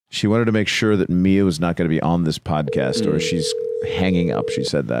She wanted to make sure that Mia was not going to be on this podcast or she's hanging up. She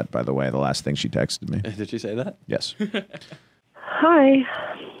said that, by the way, the last thing she texted me. Did she say that? Yes. Hi.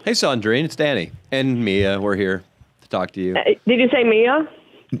 Hey, Sandrine, it's Danny. And Mia, we're here to talk to you. Did you say Mia?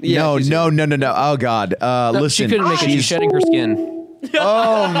 No. Oh, God. Listen. She couldn't make it. She's shedding her skin.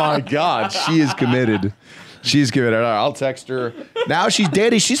 Oh, my God. She is committed. She's committed. All right, I'll text her. Now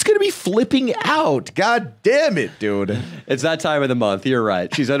Danny, she's going to be flipping out. God damn it, dude. It's that time of the month. You're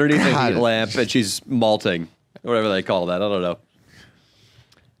right. She's underneath the heat lamp and she's malting. Whatever they call that. I don't know.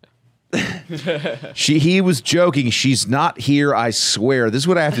 He was joking. She's not here, I swear. This is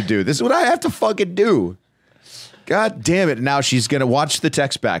what I have to do. This is what I have to fucking do. God damn it. Now she's going to watch the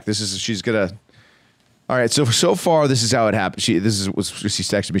text back. She's going to. All right, so far, this is how it happened. She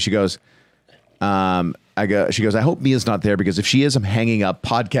texted me. She goes, she goes, I hope Mia's not there because if she is, I'm hanging up.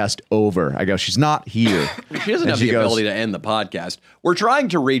 Podcast over. I go, she's not here. She doesn't have the ability to end the podcast. We're trying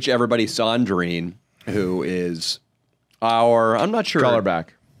to reach everybody. Sandrine, who is I'm not sure. Call her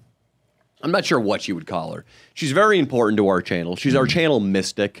back. I'm not sure what you would call her. She's very important to our channel. She's our channel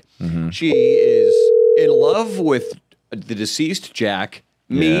mystic. She is in love with the deceased Jack,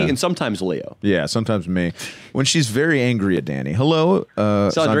 me, and sometimes Leo. Yeah, sometimes me. When she's very angry at Danny. Hello,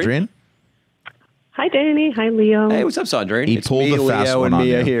 Sandrine. Hi, Danny. Hi, Leo. Hey, what's up, Sandrine? He it's pulled me, the fast Leo, one and on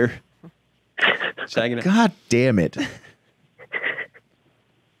Mia you. here. Just hanging out. God damn it.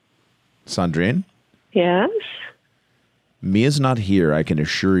 Sandrine? Yes? Mia's not here. I can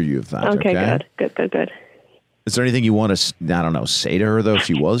assure you of that. Okay, Good. Is there anything you want to, I don't know, say to her, though, if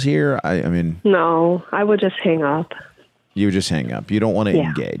she was here? I mean... No, I would just hang up. You would just hang up. You don't want to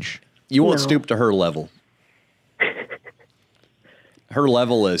engage. You won't stoop to her level. Her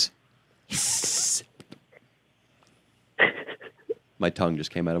level is... My tongue just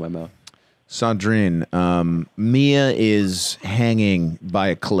came out of my mouth. Sandrine, Mia is hanging by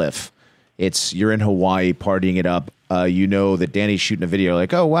a cliff. You're in Hawaii partying it up. You know that Danny's shooting a video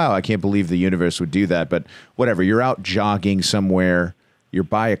like, oh, wow, I can't believe the universe would do that. But whatever, you're out jogging somewhere. You're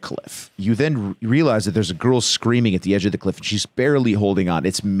by a cliff. You then realize that there's a girl screaming at the edge of the cliff, and she's barely holding on.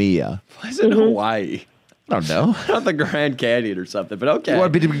 It's Mia. Why is it Hawaii? I don't know. Not the Grand Canyon or something, but okay. Well,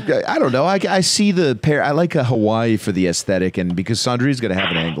 I don't know. I see the pair. I like a Hawaii for the aesthetic, and because Sandrine's going to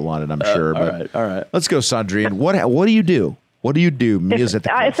have an angle on it, I'm sure. All right. Let's go, Sandrine. What do you do? What do you do? Mia's at the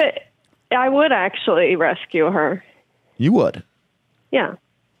cliff. I would actually rescue her. You would? Yeah.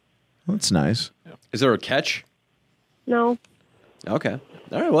 That's nice. Is there a catch? No. Okay.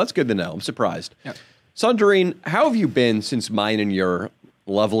 All right. Well, that's good to know. I'm surprised. Yep. Sandrine, how have you been since mine and your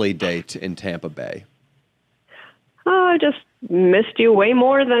lovely date in Tampa Bay? I just missed you way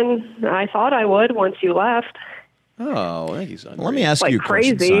more than I thought I would once you left. Oh, thank you, Sandrine. Let me ask you a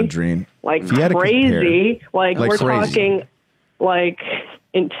question, Sandrine. Like crazy. Like we're talking like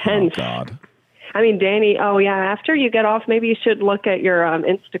intense. Oh, God. I mean, Danny, after you get off, maybe you should look at your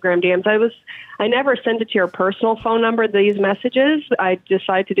Instagram DMs. I never send it to your personal phone number, these messages. I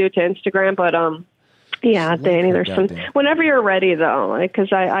decide to do it to Instagram, but Danny, there's some, whenever you're ready though,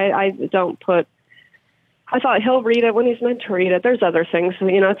 because I don't put, I thought he'll read it when he's meant to read it. There's other things,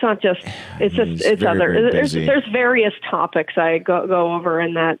 it's not just, it's other, there's various topics I go over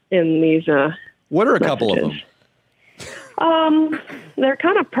in these What are a couple of them? They're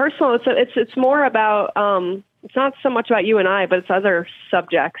kind of personal. It's more about, it's not so much about you and I, but it's other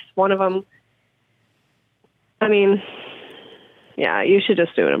subjects. One of them, you should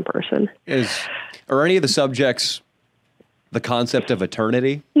just do it in person. Are any of the subjects the concept of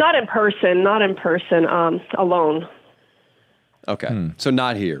eternity? Not in person, alone. Okay. So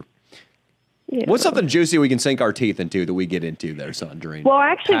not here. Yeah. What's something juicy we can sink our teeth into that we get into there, Sandrine? Well,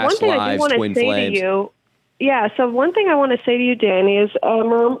 actually, one thing I do want to say to you, so one thing I want to say to you, Danny, is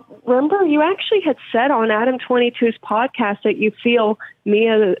remember you actually had said on Adam 22's podcast that you feel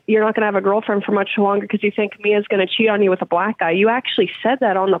Mia, you're not going to have a girlfriend for much longer because you think Mia's going to cheat on you with a black guy. You actually said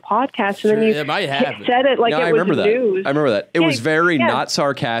that on the podcast, and then you said it like it was news. I remember that. It was very not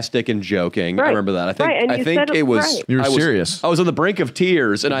sarcastic and joking. Right. I remember that. I think it was. Right. You were serious. I was on the brink of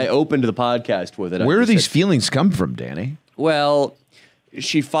tears, and I opened the podcast with it. Where do these feelings come from, Danny? Well,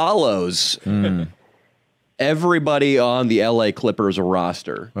 she follows everybody on the LA Clippers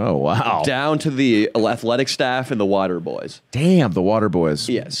roster. Oh, wow. Down to the athletic staff and the water boys. Damn, the water boys.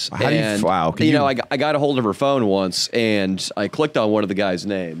 Yes. Wow. I got a hold of her phone once, and I clicked on one of the guys'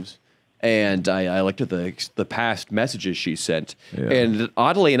 names, and I looked at the past messages she sent. Yeah. And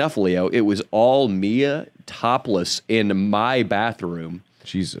oddly enough, Leo, it was all Mia topless in my bathroom.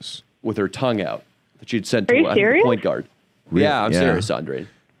 Jesus. With her tongue out that she'd sent to the point guard. Really? Yeah, I'm serious, Sandrine.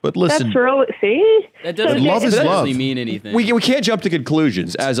 But listen, That's really see. That doesn't, love is that doesn't love. really mean anything. We can't jump to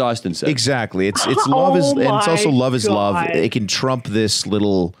conclusions, as Austin said. exactly. It's love is, and it's also my love is love. God. It can trump this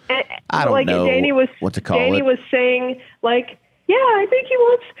little. I don't know what to call it. Danny was saying, like, yeah, I think he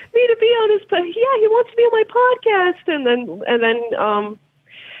wants me to be on his, he wants to be on my podcast, and then,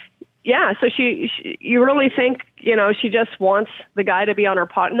 yeah. So you really think, she just wants the guy to be on her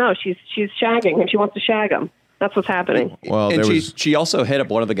pod? No, she's shagging him. She wants to shag him. That's what's happening. Well, and she also hit up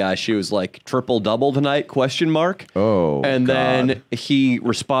one of the guys. She was like, triple double tonight, ? Oh, and God. then he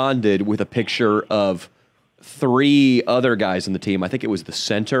responded with a picture of 3 other guys in the team. I think it was the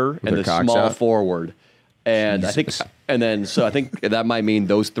center and their the cocks small out? forward. And I think that might mean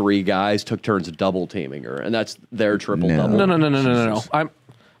those 3 guys took turns double teaming her, and that's their triple double. No.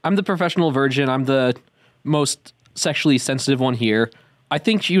 I'm the professional virgin. I'm the most sexually sensitive one here. I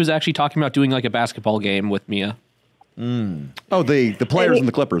think she was actually talking about doing like a basketball game with Mia. Oh, the players and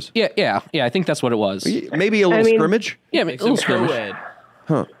the Clippers. Yeah. I think that's what it was. Maybe a little scrimmage. Yeah, a little scrimmage.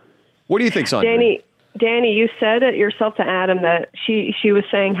 What do you think, Sandrine? Danny, you said it yourself to Adam that she was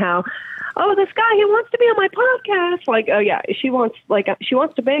saying how, oh, this guy, he wants to be on my podcast. Like, oh yeah, she wants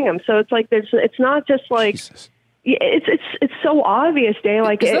to bang him. So it's like it's not just like Jesus. it's so obvious, Danny.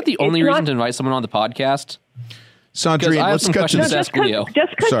 Like, is that the only reason to invite someone on the podcast? Sandrine, let's cut to questions this. to ask Leo.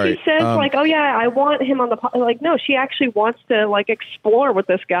 Just because she says like, oh yeah, I want him on the like, no, she actually wants to like explore with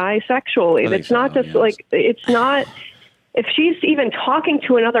this guy sexually. It's not just like it's not. If she's even talking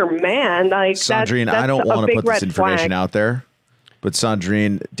to another man, like Sandrine, that's I don't want to put this information flag. out there, but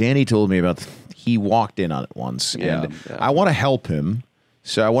Sandrine, Danny told me about. He walked in on it once, and I want to help him.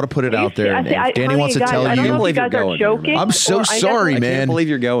 So I want to put it out there. And if Danny wants to tell I don't you, know if you guys are joking. I'm so sorry, man. I can't believe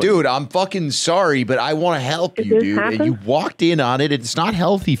you're going. Dude, I'm fucking sorry, but I want to help you, dude. And you walked in on it. It's not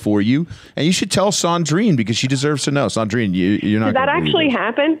healthy for you. And you should tell Sandrine because she deserves to know. Sandrine, you're not. Did that actually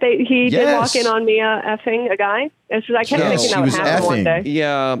happen? He did walk in on Mia effing a guy? I kept thinking that would happen one day.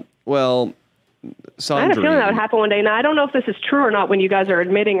 Yeah, well, Sandrine. I had a feeling that would happen one day. Now, I don't know if this is true or not when you guys are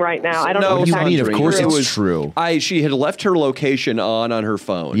admitting right now. I don't know What if do you mean? Of course it's true. She had left her location on her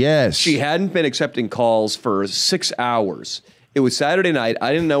phone. Yes. She hadn't been accepting calls for 6 hours. It was Saturday night.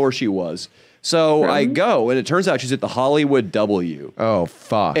 I didn't know where she was. So I go, and it turns out she's at the Hollywood W. Oh,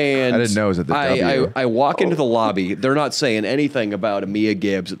 fuck. And I didn't know it was at the W. I walk into the lobby. They're not saying anything about Mia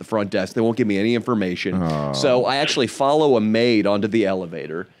Gibbs at the front desk. They won't give me any information. Oh. So I actually follow a maid onto the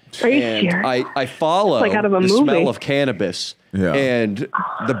elevator. Are you and serious? I follow Like out of a the movie. smell of cannabis and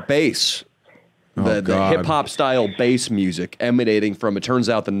the bass, the hip hop style bass music emanating from, it turns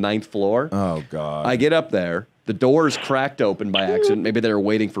out, the 9th floor. Oh, God. I get up there. The door is cracked open by accident. Maybe they were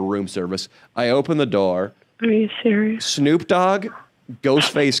waiting for room service. I open the door. Are you serious? Snoop Dogg,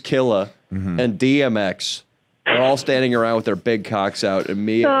 Ghostface Killah, and DMX are all standing around with their big cocks out, and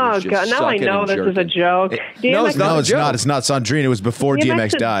Mia is just God! Now I sucking know and this is a jerking. joke. No, it's not. No, it's not. It's not Sandrine. It was before DMX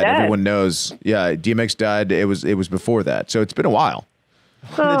is died. dead. Everyone knows. Yeah, DMX died. It was before that. So it's been a while.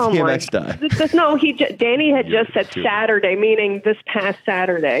 Oh DMX died. No, Danny had just said Saturday, meaning this past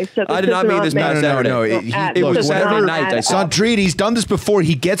Saturday. So I did not mean this past Saturday. No. It was Saturday night. I saw. Sandrine, he's done this before.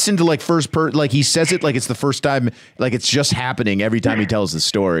 He gets into like like he says it like it's the first time, like it's just happening every time he tells the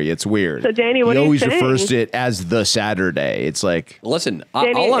story. It's weird. So Danny, what he are you always saying? refers to it as the Saturday. It's like, Listen,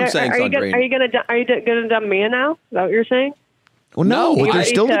 Danny, all I'm saying, are you gonna dump Mia now? Is that what you're saying? well, no, No, they're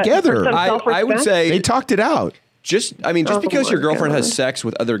still for together. some I would self-respect? say They talked it out. just because Oh your my girlfriend has God. sex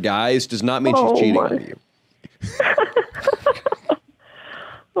with other guys does not mean she's Oh cheating my. on you.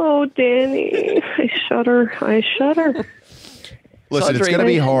 Oh, Danny, I shudder. Listen, it's Sandrine, going to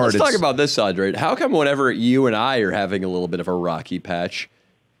be hard. Let's It's- talk about this, Sandrine. How come whenever you and I are having a little bit of a rocky patch,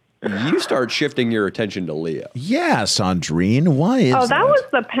 you start shifting your attention to Leo? Yeah, Sandrine. Why is Oh, that was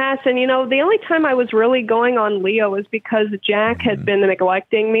the past. And, the only time I was really going on Leo was because Jack had been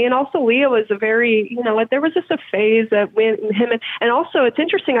neglecting me. And also Leo is a very, there was just a phase that when him and also it's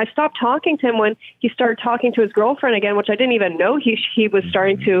interesting. I stopped talking to him when he started talking to his girlfriend again, which I didn't even know he was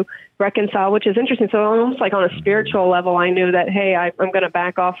starting to reconcile, which is interesting. So almost like on a spiritual level, I knew that, hey, I'm going to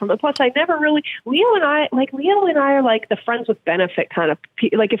back off from it. Plus, I never really, Leo and I are like the friends with benefit kind of,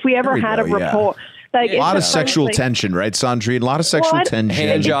 like if we ever had a rapport. Like, a lot of sexual tension, right, Sandrine? A lot of sexual tension.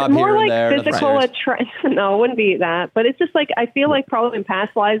 Hand job it's more here and like there. physical no, it wouldn't be that. But it's just like, I feel like probably in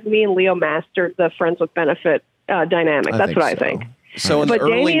past lives, me and Leo mastered the friends with benefit dynamic. That's what I think. So in the But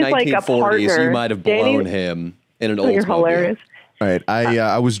early Danny is like a 1940s, partner. you might have blown him in an You're Oldsmobile. hilarious. All right,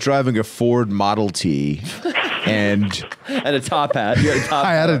 I was driving a Ford Model T and And a top hat. You had a top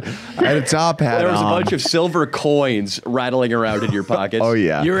I hat. had a top hat. There was a on. bunch of silver coins rattling around in your pockets. Oh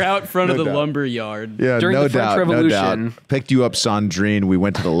yeah, You're out front No of the doubt. lumber yard. yeah, During no the French doubt, Revolution. no doubt. Picked you up, Sandrine. We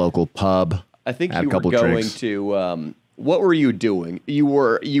went to the local pub. I think had you a couple were going drinks. to. What were you doing? You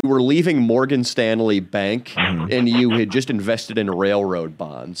were leaving Morgan Stanley Bank, and you had just invested in railroad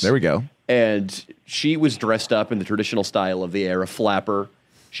bonds. Mm-hmm. There we go. And she was dressed up in the traditional style of the era, flapper.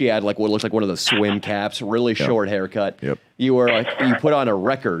 She had like what looked like one of those swim caps, really short haircut. Yep. You were like, you put on a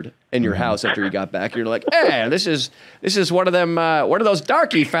record in your house after you got back. You're like, hey, this is one of them, one of those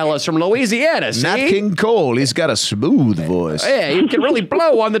darky fellas from Louisiana. See? Nat King Cole. He's got a smooth voice. Yeah, you can really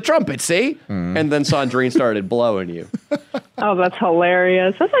blow on the trumpet, see? And then Sandrine started blowing you. Oh, that's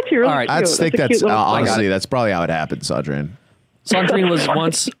hilarious. That's actually really All right. cute. I think a that's cute little honestly that's probably how it happened, Sandrine. Sandrine was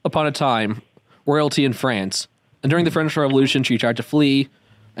once upon a time royalty in France. And during the French Revolution, she tried to flee,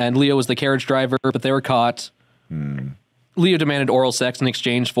 and Leo was the carriage driver, but they were caught. Leo demanded oral sex in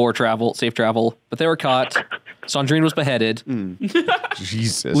exchange for safe travel, but they were caught. Sandrine was beheaded.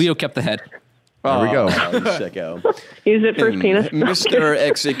 Jesus. Leo kept the head. There we go. Oh, you sicko. Use it for his penis. Mr.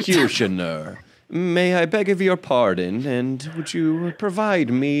 Executioner, may I beg of your pardon, and would you provide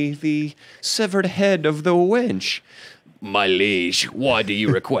me the severed head of the wench? My liege, why do you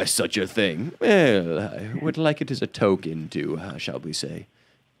request such a thing? Well, I would like it as a token to, shall we say,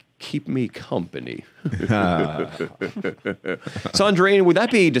 keep me company. Sandrine, would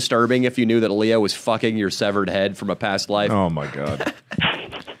that be disturbing if you knew that Leo was fucking your severed head from a past life? Oh my God.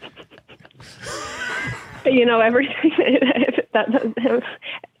 You know, everything.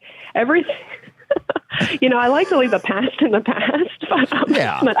 Everything. You know, I like to leave the past in the past,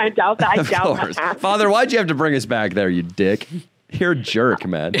 but I doubt that. I Of doubt course. that. Father, why'd you have to bring us back there, you dick? You're a jerk,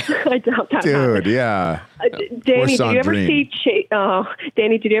 man. I doubt that. Dude, yeah. Danny, Poor did you ever Sandrine. see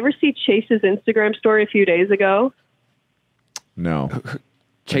Danny? Did you ever see Chase's Instagram story a few days ago? No.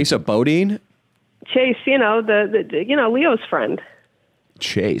 Case of Bodine? Chase, you know the Leo's friend.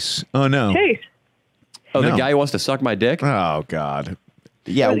 Chase. Oh no. Chase. Oh, the No. guy who wants to suck my dick? Oh God.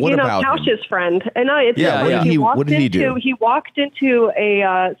 Yeah. What you know, about him? Tausch's friend? And it's Yeah, funny, yeah. What did he do? He walked into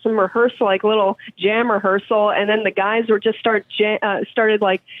a some rehearsal, like little jam rehearsal, and then the guys were just started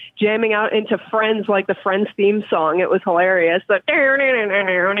like jamming out into Friends, like the Friends theme song. It was hilarious. And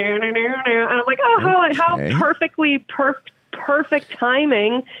I'm like, oh, how Okay. perfect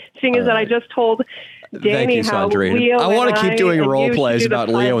timing, seeing as that I just told Danny Thank you, how Sandrine. Leo I want and to keep doing and role you plays should do the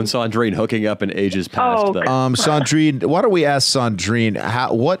about Leo and Friends. Sandrine hooking up in ages past, Oh, though. Sandrine, why don't we ask Sandrine,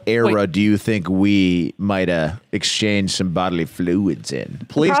 what era Wait. do you think we might exchange some bodily fluids in?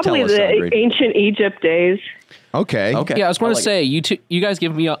 Please Probably tell us, the Sandrine. ancient Egypt days. Okay. Okay. Yeah, I was going to like say, you guys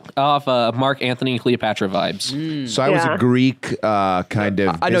give me off Mark Anthony and Cleopatra vibes. So I was Yeah. a Greek kind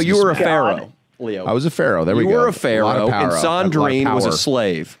of. I know you were a businessman. pharaoh, Leo. I was a pharaoh. There we You go. were a lot pharaoh, of power and up, a lot of Sandrine was a power.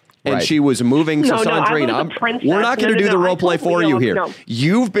 slave. And Right. she was moving. So No, I Sandrine, was a princess. we're not going to do the No, role play I for told you Leo, here. no.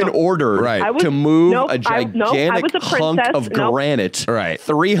 You've been ordered Right. to move Nope, a I gigantic was a hunk princess. of Nope. granite Right.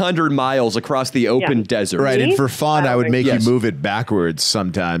 300 miles across the open Yeah. desert. Right, and Me? for fun, I would make Yes. you move it backwards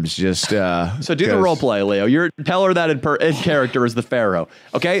sometimes. Just So do the role play, Leo. Tell her that in character as the pharaoh.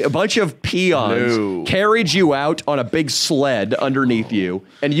 Okay, a bunch of peons No. carried you out on a big sled underneath you,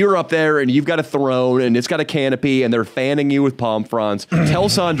 and you're up there, and you've got a throne, and it's got a canopy, and they're fanning you with palm fronds. Tell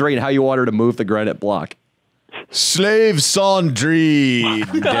Sandrine how you want her to move the granite block. Slave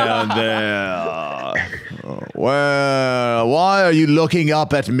Sandrine down there. Well, why are you looking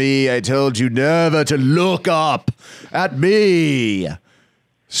up at me? I told you never to look up at me.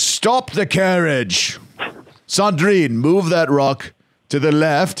 Stop the carriage. Sandrine, move that rock to the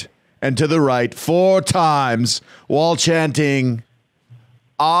left and to the right 4 times while chanting,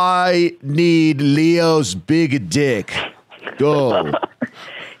 I need Leo's big dick. Go.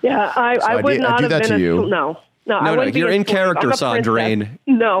 Yeah, I I would did- I not do have that been to you. No, I No, wouldn't be you're a in slave. character, I'm a princess. Sandrine.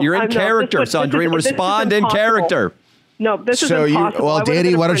 No, You're in I'm not. character, Sandrine. Respond in impossible. character. No, this is So impossible. I well, would have Danny,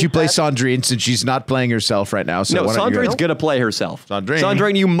 been a why don't you play princess. Sandrine since she's not playing herself right now? So No, why don't you Sandrine's go- going to play herself.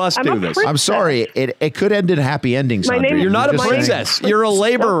 Sandrine. You must I'm do a this. princess. I'm sorry, it could end in a happy ending. My name Sandrine. is- You're not a Just saying. princess. You're a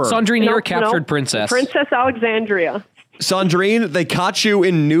laborer. Sandrine, you're No, a captured no. princess. Princess Alexandria. Sandrine, they caught you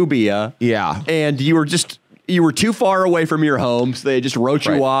in Nubia. Yeah. And you were too far away from your home, so they just wrote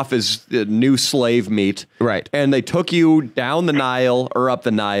you Right. off as new slave meat. Right. And they took you down the Nile or up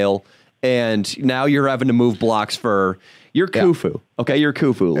the Nile, and now you're having to move blocks for you're Yeah. Khufu. Okay, you're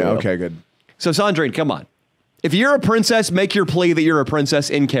Khufu. Yeah, Leo. okay, good. So Sandrine, come on. If you're a princess, make your plea that you're a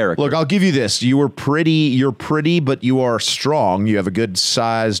princess in character. Look, I'll give you this. You're pretty, but you are strong. You have a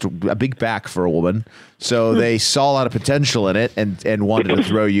a big back for a woman. So they saw a lot of potential in it and wanted to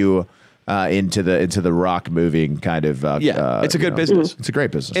throw you into the rock moving kind of. It's a good business. It's a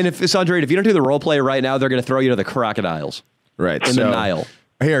great business. And if Sandrine, if you don't do the role play right now, they're going to throw you to the crocodiles. Right. In the Nile.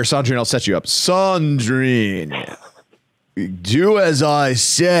 Here, Sandrine, I'll set you up. Sandrine, do as I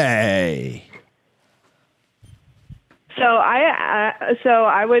say. So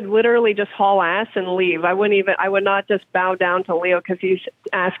I would literally just haul ass and leave. I would not just bow down to Leo because he's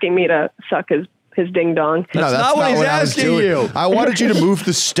asking me to suck his ding dong. That's not what he's asking you. I wanted you to move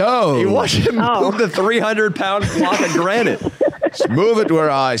the stove. You want you to move the 300-pound block of granite. Just move it where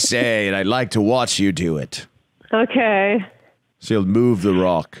I say, and I'd like to watch you do it. Okay. So you'll move the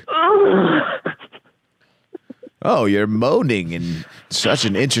rock. Oh, you're moaning in such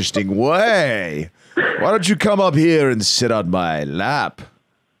an interesting way. Why don't you come up here and sit on my lap?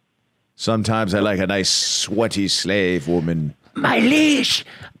 Sometimes I like a nice sweaty slave woman. My liege,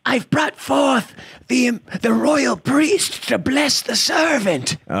 I've brought forth the royal priest to bless the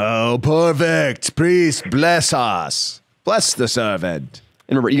servant. Oh, perfect. Priest, bless us. Bless the servant.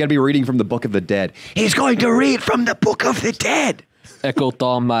 And remember, you got to be reading from the Book of the Dead. He's going to read from the Book of the Dead. Eko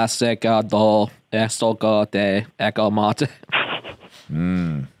Thomas Eka Do Estogote Eko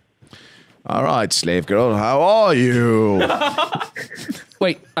Mate. All right, slave girl, how are you?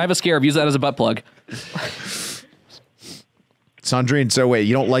 Wait, I have a scarab. Use that as a butt plug. Sandrine, so wait,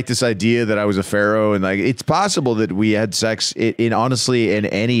 you don't like this idea that I was a pharaoh, and like it's possible that we had sex in honestly in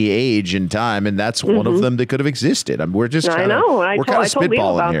any age and time, and that's one of them that could have existed. We're just I know. I told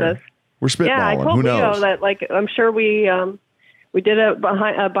Leo about here. this. We're spitballing. Yeah, I told Who Leo knows? that I'm sure we did it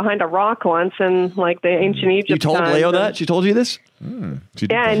behind a rock once in the ancient Egypt. You told times, Leo that? She told you this?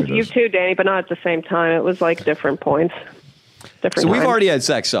 Yeah, and you too, Danny, but not at the same time. It was different points. So we've times. already had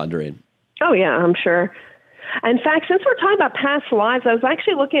sex, Sandrine. Oh yeah, I'm sure. In fact, since we're talking about past lives, I was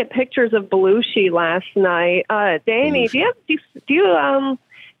actually looking at pictures of Belushi last night. Danny, do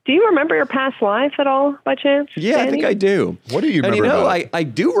you remember your past life at all, by chance? Yeah, Danny? I think I do. What do you remember? And I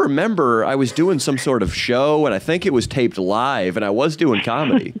do remember I was doing some sort of show, and I think it was taped live, and I was doing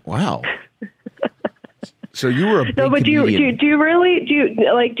comedy. Wow. So you were a big No, but do comedian.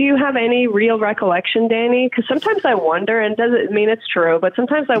 you have any real recollection, Danny? Because sometimes I wonder, and it doesn't mean it's true, but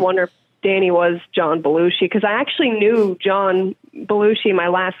sometimes I wonder if Danny was John Belushi, because I actually knew John Belushi in my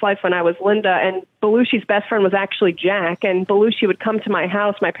last life when I was Linda, and Belushi's best friend was actually Jack, and Belushi would come to my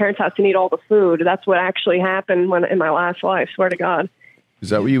house, my parents' house, and eat all the food. That's what actually happened in my last life, swear to God. Is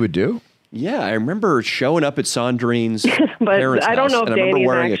that what you would do? Yeah, I remember showing up at Sandrine's But parents' I don't house, know if and I remember Danny's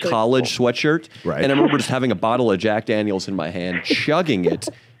wearing a actually college sweatshirt, Right. and I remember just having a bottle of Jack Daniels in my hand, chugging it,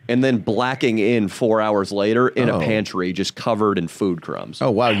 and then blacking in 4 hours later in a pantry just covered in food crumbs.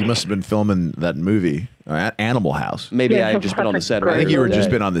 Oh, wow. You must have been filming that movie, Animal House. Maybe Yeah, I had just been on the set. I I think you earlier were just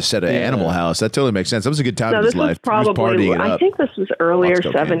today. been on the set of Animal House. That totally makes sense. That was a good time No, in his this was life. probably, He was partying it I up. think this was earlier Lots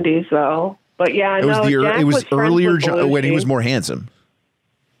of cocaine. 70s, though. But yeah, It was no, Jack it was friends earlier with when he Belushi. was more handsome.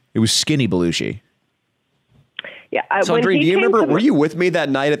 It was skinny Belushi. Yeah, Sandrine, do you remember, were you with me that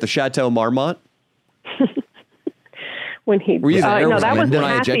night at the Chateau Marmont? when he? Were you there no, that was when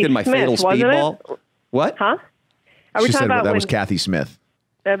I Kathy ejected my Smith, fatal wasn't speedball? it? What? Huh? Are we She talking said about that was when? Kathy Smith.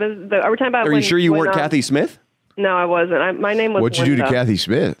 Are we talking about? Are you sure you weren't Kathy Smith? No, I wasn't. My name was. What'd you do to Linda. Kathy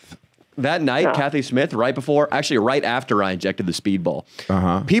Smith? That night, No. Kathy Smith, right after I injected the speedball,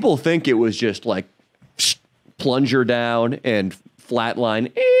 people think it was just like plunger down and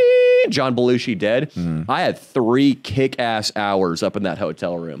flatline, John Belushi dead. I had 3 kick-ass hours up in that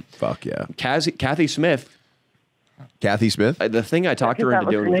hotel room. Fuck yeah. Kathy Smith, Kathy Smith? the thing I talked think her that into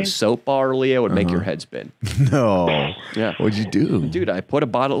was her doing with name. the soap bar, Leo, would make your head spin. No. Yeah. What'd you do? Dude, I put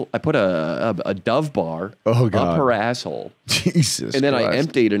a Dove bar Oh, God. up her asshole. Jesus And then I Christ.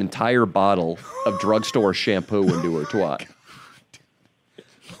 emptied an entire bottle of drugstore shampoo into her twat.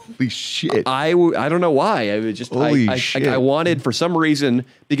 Holy shit. I don't know why. I was just Holy shit. I wanted, for some reason,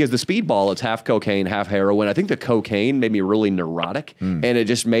 because the speedball, it's half cocaine, half heroin. I think the cocaine made me really neurotic, and it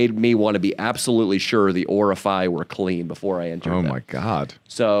just made me want to be absolutely sure the orifice were clean before I entered Oh them. my God.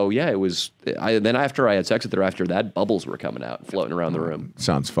 So yeah, it was. Then after I had sex with her, after that, bubbles were coming out and floating around the room.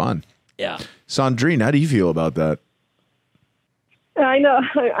 Sounds fun. Yeah. Sandrine, how do you feel about that? I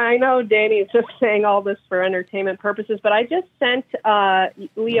know Danny's just saying all this for entertainment purposes, but I just sent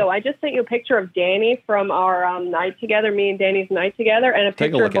Leo. I just sent you a picture of Danny from our night together, me and Danny's night together, and a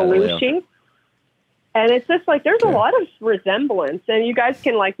Take a picture of look at it, Leo. Belushi. And it's just there's a lot of resemblance, and you guys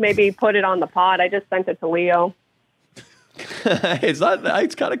can maybe put it on the pod. I just sent it to Leo. It's not.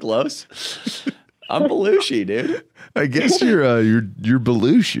 It's kind of close. I'm Belushi, dude. I guess you're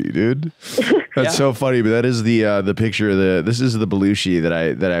Belushi, dude. That's so funny, but that is the picture. This is the Belushi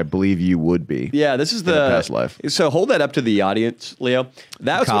that I believe you would be. Yeah, this is the past life. So hold that up to the audience, Leo.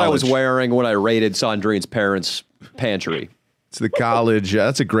 That's what I was wearing when I raided Sandrine's parents' pantry. It's the college.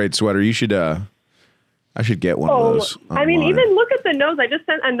 That's a great sweater. You should. I should get one of those. I mean, online. even look at the nose. I just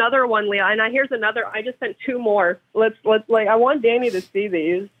sent another one, Leo, and here's another. I just sent 2 more. Let's I want Danny to see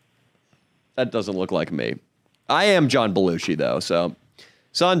these. That doesn't look like me. I am John Belushi, though, so...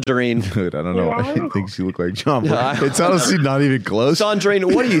 Sandrine. Dude, I don't know. I think you look like John. It's honestly not even close.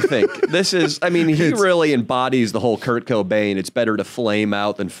 Sandrine, what do you think? This is, I mean, he really embodies the whole Kurt Cobain, it's better to flame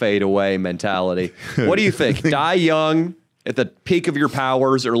out than fade away mentality. What do you think? Die young at the peak of your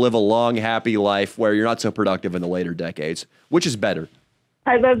powers or live a long, happy life where you're not so productive in the later decades? Which is better?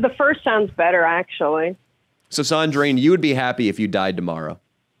 The first sounds better, actually. So, Sandrine, you would be happy if you died tomorrow.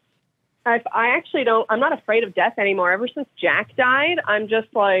 I actually don't. I'm not afraid of death anymore. Ever since Jack died, I'm just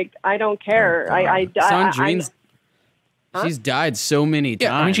like, I don't care. Sandrine's, she's died so many times.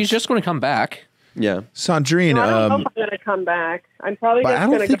 Yeah, I mean, she's just going to come back. Yeah. Sandrine, I don't know if I'm going to come back. I'm probably just I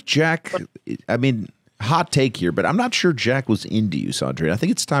going don't to think Jack, I mean, hot take here, but I'm not sure Jack was into you, Sandrine. I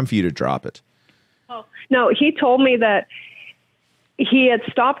think it's time for you to drop it. Oh, no, he told me that he had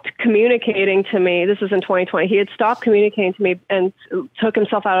stopped communicating to me. This was in 2020. He had stopped communicating to me and took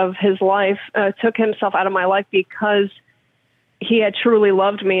himself out of his life, took himself out of my life because he had truly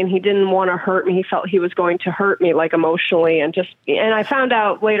loved me and he didn't want to hurt me. He felt he was going to hurt me, like, emotionally. And I found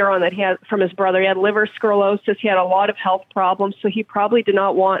out later on that he had, from his brother, he had liver sclerosis. He had a lot of health problems. So he probably did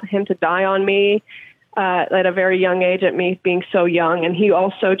not want him to die on me at a very young age, at me being so young. And he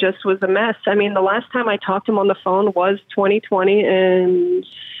also just was a mess. I mean, the last time I talked to him on the phone was 2020 in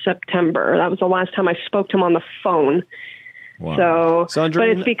September. That was the last time I spoke to him on the phone. Wow. So, but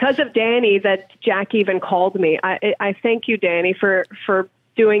it's because of Danny that Jack even called me. I thank you, Danny, for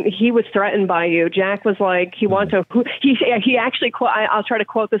doing. He was threatened by you. Jack was like, he wanted to. He actually. I'll try to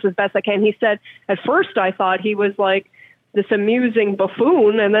quote this as best I can. He said, at first I thought he was like this amusing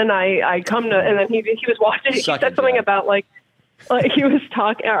buffoon, and then I come to, and then he was watching. He said something about like he was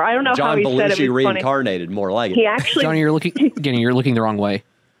talking. Or I don't know how he said it. John Belushi was reincarnated, funny. more like it. He actually. Johnny, you're looking the wrong way.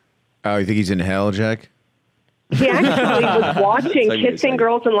 Oh, you think he's in hell, Jack? He actually was watching Kissing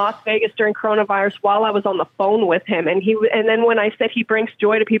Girls in Las Vegas during coronavirus while I was on the phone with him. And then when I said he brings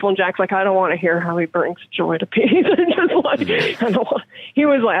joy to people, and Jack's like, I don't want to hear how he brings joy to people. He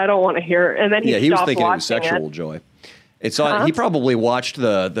was like, I don't want to hear it. And then he was thinking it was watching sexual joy. It's He probably watched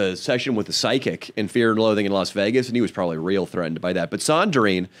the session with the psychic in Fear and Loathing in Las Vegas, and he was probably real threatened by that. But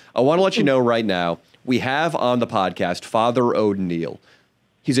Sandrine, I want to let you know right now, we have on the podcast Father O'Neill.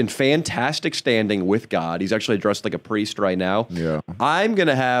 He's in fantastic standing with God. He's actually dressed like a priest right now. Yeah. I'm going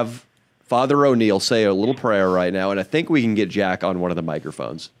to have Father O'Neill say a little prayer right now, and I think we can get Jack on one of the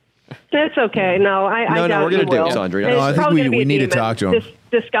microphones. That's okay. No, I doubt we're going to do it, Sandrine. No, I think we need to talk to him.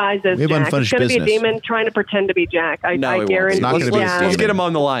 Disguised as we have Jack. Unfinished It's going to be a business. demon trying to pretend to be Jack. I guarantee. It's not going to be a Let's get him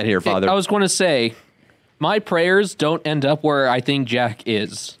on the line here, Father. I was going to say, my prayers don't end up where I think Jack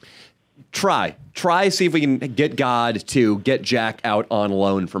is. Try, see if we can get God to get Jack out on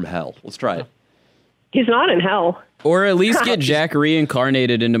loan from hell. Let's try it. He's not in hell. Or at least get Jack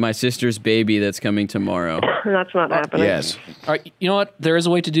reincarnated into my sister's baby that's coming tomorrow. That's not happening. Yes. All right, you know what? There is a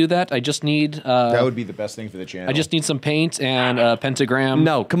way to do that. I just need. That would be the best thing for the channel. I just need some paint and a pentagram.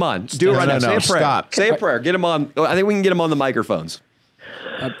 No, come on. Do it right now. Say a prayer. Stop. Say a prayer. Get him on. I think we can get him on the microphones.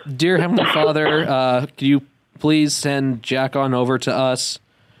 Dear Heavenly Father, could you please send Jack on over to us?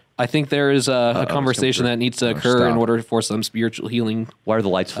 I think there is a conversation that needs to occur in order for some spiritual healing. Why are the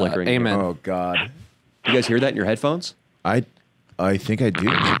lights flickering? Amen. Oh God. You guys hear that in your headphones? I think I do.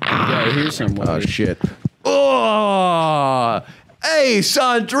 Yeah, here's some. Oh shit. Oh, hey,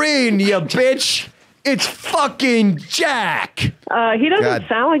 Sandrine, you bitch. It's fucking Jack. He doesn't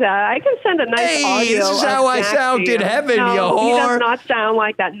sound like that. I can send a nice audio. This is how I sound in heaven, no, you whore. He does not sound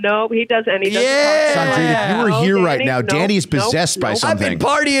like that. No, he doesn't. He doesn't Sandrine, if you were here right now, Danny's possessed by I've something. been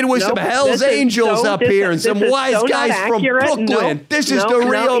partying with some Hell's Angels up here and some wise guys from Brooklyn. This is the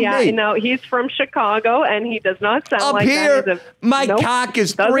real me. No, he's from Chicago, and he does not sound up like here, that. my cock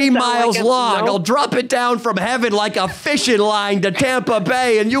is 3 miles long. I'll drop it down from heaven like a fishing line to Tampa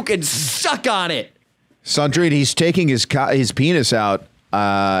Bay, and you can suck on it. Sandrine, he's taking his penis out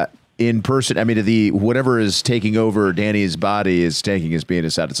in person. I mean, whatever is taking over Danny's body is taking his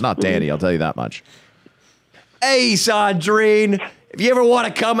penis out. It's not Danny, I'll tell you that much. Hey, Sandrine, if you ever want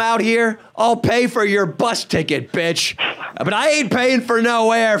to come out here, I'll pay for your bus ticket, bitch. But I ain't paying for no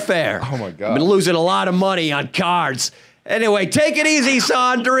airfare. Oh, my God. I've been losing a lot of money on cards. Anyway, take it easy,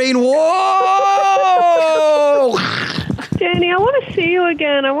 Sandrine. Whoa! Danny, I want to see you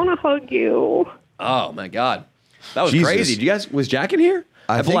again. I want to hug you. Oh my God, that was Jesus. crazy. Did you guys? Was Jack in here?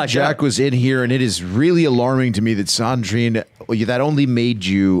 I think Jack was in here, and it is really alarming to me that Sandrine, that only made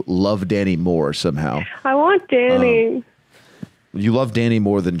you love Danny more somehow. I want Danny. You love Danny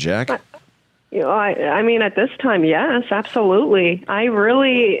more than Jack? I mean, at this time, yes, absolutely. I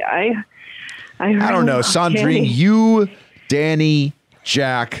really don't know. love Sandrine, Danny. you, Danny,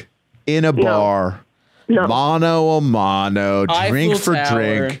 Jack, in a bar, No. mano a mano, drink Eiffel for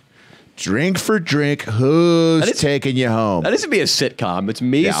Tower. drink. Drink for drink. Who's taking you home? That needs to be a sitcom. It's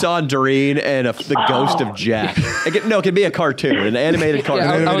me, Yeah. Sandrine, and the ghost of Jack. It can be a cartoon, an animated cartoon.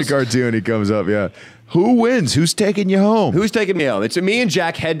 An animated cartoon. He comes up. Yeah. Who wins? Who's taking you home? Who's taking me home? It's me and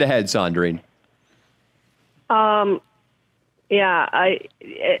Jack head to head, Sandrine. Yeah,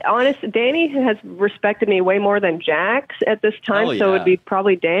 honestly, Danny has respected me way more than Jack's at this time, Oh, so it would yeah. be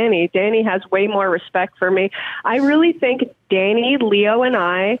probably Danny. Danny has way more respect for me. I really think Danny, Leo, and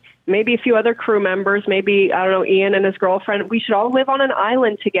I, maybe a few other crew members, maybe, I don't know, Ian and his girlfriend, we should all live on an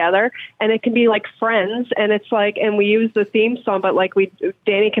island together, and it can be like friends, and it's like, and we use the theme song, but like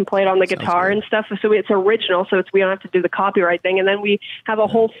Danny can play it on the guitar and stuff, so it's original, so we don't have to do the copyright thing, and then we have a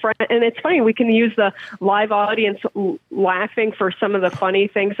whole friend, and it's funny, we can use the live audience laughing for some of the funny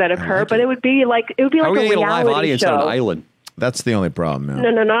things that occur, but it would be like How are we a going to get a live reality audience show. on an island? That's the only problem.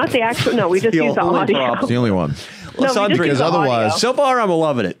 Yeah. No, not the actual. No, we just the use the only audio. problem. It's the only one. No, we just Sandrine, use the otherwise- audio. So far, I'm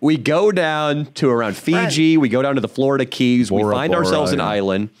loving it. We go down to around Fiji. We go down to the Florida Keys. We Bora find Bora, ourselves an yeah.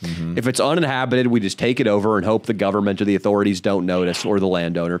 island. If it's uninhabited, we just take it over and hope the government or the authorities don't notice or the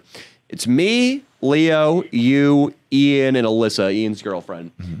landowner. It's me, Leo, you, Ian, and Alyssa, Ian's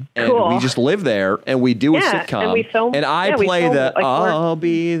girlfriend. And Cool. we just live there and we do a Yeah, sitcom. and we film- And I we play film the it, like, I'll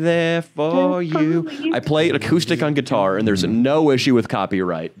be there for you. I play it acoustic on guitar, and there's no issue with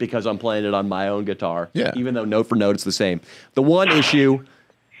copyright because I'm playing it on my own guitar. Yeah. Even though note for note it's the same. The one issue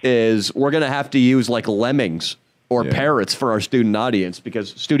is we're going to have to use like lemmings or parrots for our student audience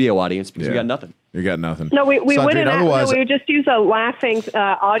studio audience because we got nothing. You got nothing. No, we Sandrine, wouldn't. Otherwise, We would just use a laughing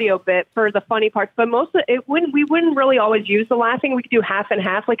audio bit for the funny parts. But most of it wouldn't. We wouldn't really always use the laughing. We could do half and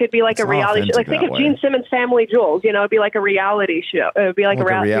half. Like it'd be like It's a reality show. authentic Like think that of way. Gene Simmons' Family Jewels. You know, it'd be like a reality show. It would be like, Like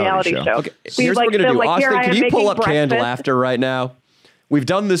a a reality show. Okay, We'd, here's like, what we're film, going to do. like, here Austin, I can am you pull making up canned breakfast. laughter right now? We've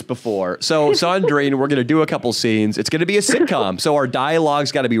done this before. So, Sandrine, we're going to do a couple scenes. It's going to be a sitcom. So our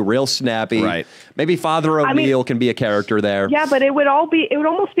dialogue's got to be real snappy. Right. Maybe Father O'Neill can be a character there. Yeah, but it would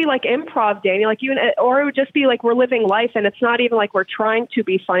almost be like improv, Danny. Like or it would just be like we're living life, and it's not even like we're trying to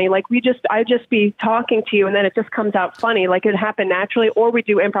be funny. Like I'd just be talking to you, and then it just comes out funny. Like it happened naturally, or we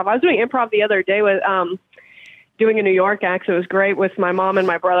do improv. I was doing improv the other day with doing a New York act. So it was great with my mom and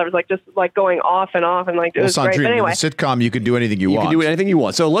my brother. It was like just like going off and off, and like it was great. Sandrine, But anyway, in the sitcom, you can do anything you want. You can do anything you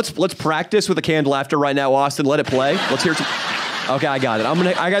want. So let's practice with the canned laughter right now, Austin. Let it play. Let's hear it. Okay, I got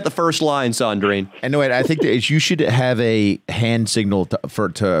it. I got the first line, Sandrine. And no, wait, I think that you should have a hand signal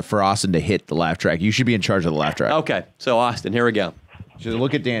for Austin to hit the laugh track. You should be in charge of the laugh track. Okay, so Austin, here we go. So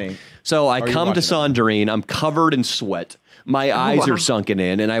look at Danny. So I you come to watching Sandrine. I'm covered in sweat. My eyes are sunken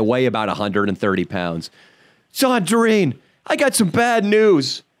in, and I weigh about 130 pounds. Sandrine, I got some bad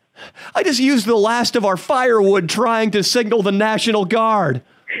news. I just used the last of our firewood trying to signal the National Guard.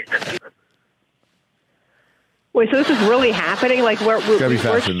 wait, so this is really happening? Like we're gotta be we're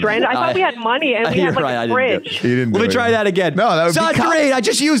faster than stranded? I that. thought we had money and we You're had like right, I a didn't do it. fridge. He didn't Let do me it. try that again. No, that would be Sandrine, I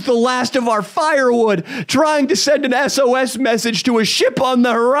just used the last of our firewood trying to send an SOS message to a ship on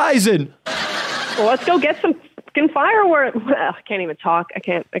the horizon. Well, let's go get some fucking fireworks. I can't even talk. I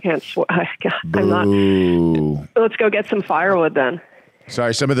can't. I'm not. Ooh. Let's go get some firewood then.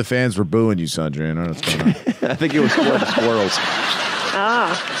 Sorry, some of the fans were booing you, Sandrine. I don't know what's going on. I think it was for the squirrels.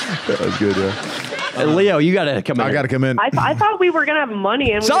 That was good, yeah. And Leo, you got to come in. I got to come in. I thought we were gonna have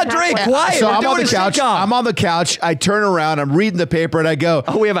money and we just Sandrine, had, like, quiet. So We're I'm on doing the a couch. sitcom. I'm on the couch. I turn around. I'm reading the paper, and I go,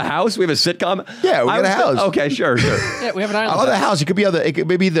 Oh, we have a house? We have a sitcom? Yeah, we got a house. Okay, sure. Yeah, we have an I island. love the house. It could be on the. It could,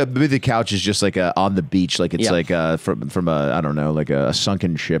 maybe the couch is just like on the beach, like it's Yeah. like from a I don't know, like a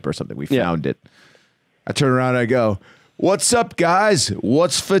sunken ship or something. We Yeah. found it. I turn around. And I go, "What's up, guys?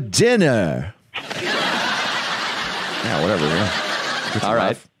 What's for dinner?" Yeah, whatever. Yeah. Good All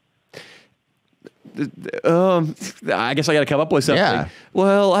right. stuff. I guess I got to come up with something. Yeah.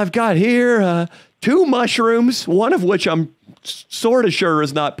 Well, I've got here 2 mushrooms, one of which I'm sort of sure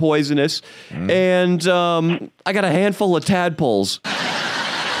is not poisonous, and I got a handful of tadpoles.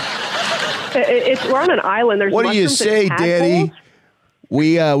 we're on an island. There's What do you mushrooms and say, tadpoles.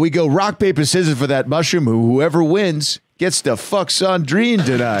 Danny? We go rock paper scissors for that mushroom. Whoever wins gets to fuck Sandrine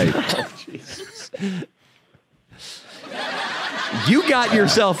tonight. You got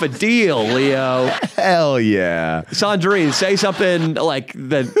yourself a deal, Leo. Hell yeah. Sandrine, say something like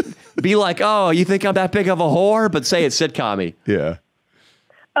that. Be like, oh, you think I'm that big of a whore? But say it's sitcom-y. Yeah.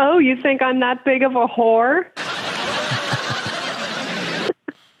 Oh, you think I'm that big of a whore?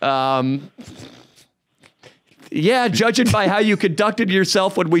 Yeah, judging by how you conducted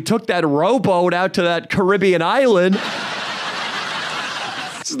yourself when we took that rowboat out to that Caribbean island.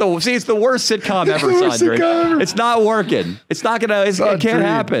 It's the worst sitcom ever, Sandrine. It's not working. It's not gonna. It can't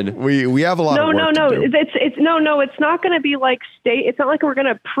happen. We have a lot of work to do. It's not gonna be like state. It's not like we're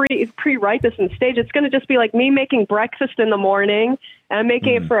gonna pre-write this in stage. It's gonna just be like me making breakfast in the morning and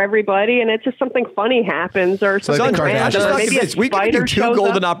making it for everybody, and it's just something funny happens or something random. Or maybe we can do two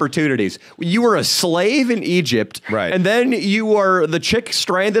golden opportunities. You were a slave in Egypt, right? And then you were the chick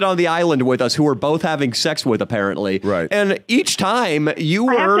stranded on the island with us, who we're both having sex with, apparently, right? And each time you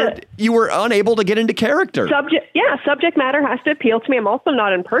were unable to get into character. Subject matter has to appeal to me. I'm also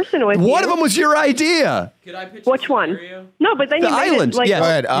not in person with you. One of them was your idea. Could I pitch Which one? No, but then the you made island. It like, yes. Go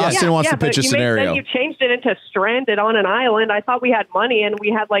ahead. Austin wants to pitch a scenario. Then you changed it into stranded on an island. I thought we had money and we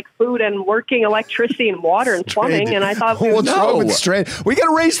had like food and working electricity and water and plumbing. And I thought, what's wrong with stranded? We got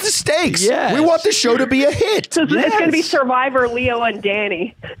to raise the stakes. Yes. We want the show to be a hit. So it's going to be Survivor, Leo and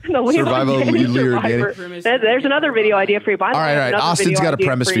Danny. Survival, Leo and Danny. There's another video idea for you. All right. Austin's got a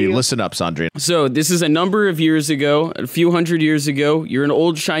premise for you. Listen up, Sandrine. So this is a number of years ago, a few hundred years ago. You're an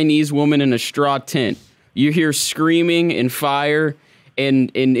old Chinese woman in a straw tent. You hear screaming and fire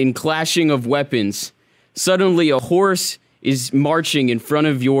and clashing of weapons. Suddenly, a horse is marching in front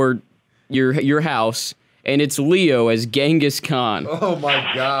of your house, and it's Leo as Genghis Khan. Oh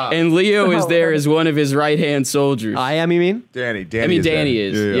my God! And Leo is there as one of his right-hand soldiers. I am, you mean? Danny. Danny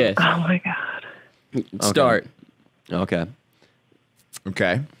is. Yeah. Yes. Oh my God! Start. Okay.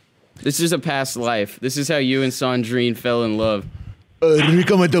 This is a past life. This is how you and Sandrine fell in love.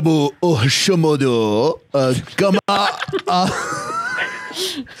 Recommendable Shomodo.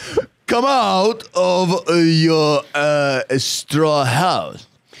 Come out of your straw house.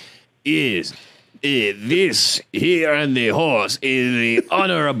 Yes. This here and the horse is the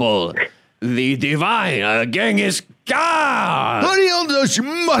honorable, the divine Genghis Khan.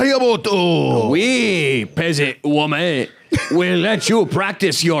 We, peasant woman, will let you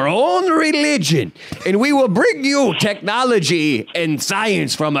practice your own religion, and we will bring you technology and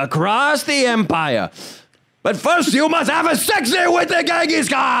science from across the empire. But first, you must have a sex with the Genghis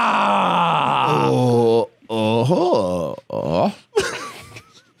Khan.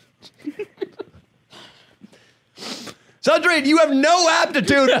 Sandrine, you have no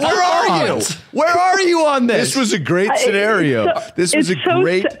aptitude. Where are you? Where are you on this? This was a great scenario.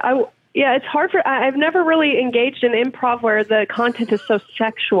 Yeah, it's hard for. I've never really engaged in improv where the content is so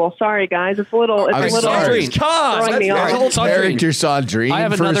sexual. Sorry, guys. It's a little. I'm sorry. Throwing me off. Character Sandrine. I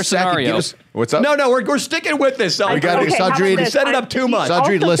have for another a second. scenario. What's up? No, we're sticking with this. We got Okay, Sandrine. how about Set it this? up too much.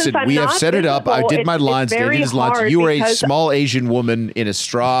 Also, Sandrine, listen. since I'm We have not set it up. I visible, did my it's lines. very Danny did his lines. hard You are a because- small Asian woman in a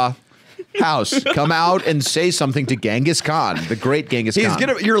straw house. Come out and say something to Genghis Khan, the great Genghis Khan.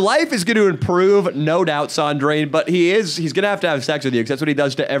 Your life is gonna improve, no doubt, Sandrine. But he's gonna have to have sex with you, because that's what he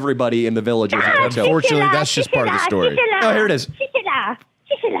does to everybody in the village. Unfortunately, that's just part of the story. Oh, here it is.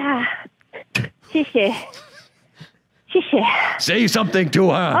 Say something to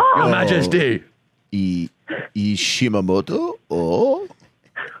her, Your Majesty. Ishimamoto? Oh?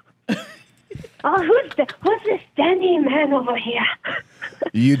 Oh, who's this standing man over here?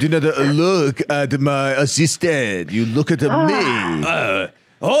 You do not look at my assistant. You look at me.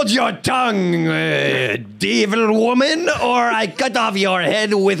 Hold your tongue, devil woman, or I cut off your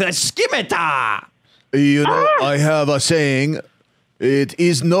head with a scimitar. You know, I have a saying. It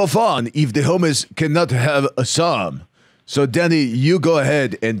is no fun if the homies cannot have a psalm. So, Danny, you go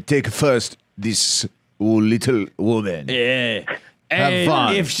ahead and take first this little woman. And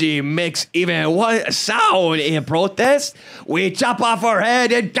fun. if she makes even one sound in protest, we chop off her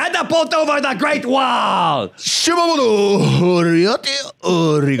head and catapult over the Great Wall. Shimamoto, Horiate,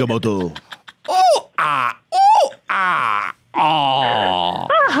 Origamoto. Oh, ah, oh, ah,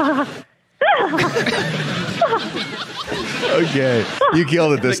 oh. Okay, you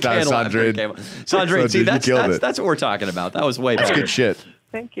killed it this time, Sandrine. Sandrine, see, you that's killed it. what we're talking about. That was way That's better. good shit.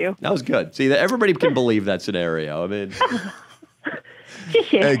 Thank you. That was good. See, everybody can believe that scenario. I mean,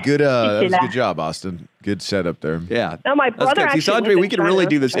 Hey, good. That was a good job, Austin. Good setup there. yeah. No, my That's brother good. See, actually Sandrine, lived we in can really China.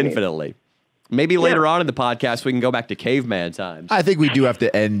 do this I mean- infinitely. Maybe later on in the podcast, we can go back to caveman times. I think we do have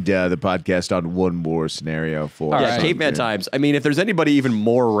to end the podcast on one more scenario for Yeah, Sandrine. caveman times. I mean, if there's anybody even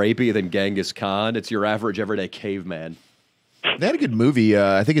more rapey than Genghis Khan, it's your average everyday caveman. They had a good movie.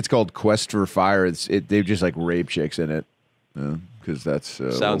 I think it's called Quest for Fire. They've just like rape chicks in it. because that's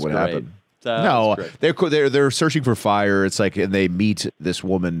Sounds what great. happened. Sounds No, great. they're searching for fire. It's like, and they meet this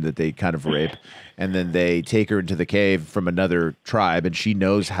woman that they kind of rape, and then they take her into the cave from another tribe, and she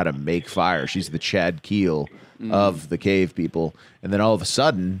knows how to make fire. She's the Chad Keel of the cave people, and then all of a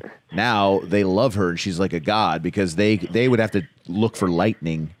sudden, now they love her, and she's like a god because they would have to look for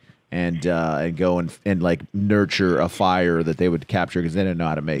lightning and go and like nurture a fire that they would capture because they didn't know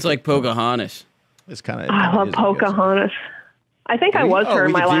how to make. It's like Pocahontas. It's kind of. I love Pocahontas. I think I was her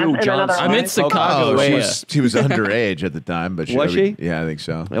in my last in another I'm in life. Chicago. Oh, she was underage at the time, but Was she? Yeah, I think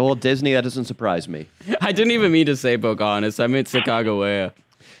so. Well, Disney, that doesn't surprise me. I didn't even mean to say Pocahontas. I meant Sacagawea.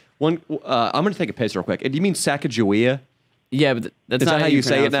 I'm going to take a piss real quick. Do you mean Sacagawea? Yeah, but that's Is not that how you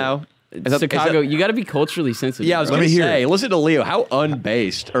say it pronounce now? It's Chicago. You got to be culturally sensitive. Yeah, I was bro. going to me hear say, it. listen to Leo. How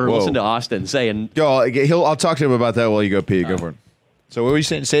unbased. Or Whoa. listen to Austin saying, Yo, I'll talk to him about that while you go pee. Go for it. So what were you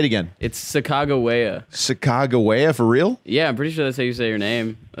saying? Say it again. It's Sacagawea. Sacagawea for real? Yeah, I'm pretty sure that's how you say your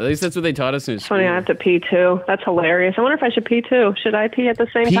name. At least that's what they taught us in school. Funny, I have to pee too. That's hilarious. I wonder if I should pee too. Should I pee at the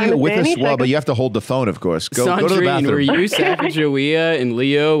same time Pee as with Danny? us. Well, but you have to hold the phone, of course. Go to the Sandrine, bathroom. were you Sacagawea and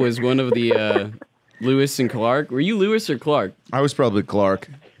Leo was one of the Lewis and Clark? Were you Lewis or Clark? I was probably Clark.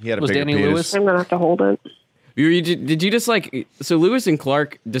 He had a Was bigger Danny penis. Lewis? I'm gonna have to hold it. Did you just like so Lewis and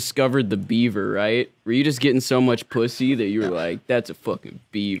Clark discovered the beaver, right? Were you just getting so much pussy that you were like, that's a fucking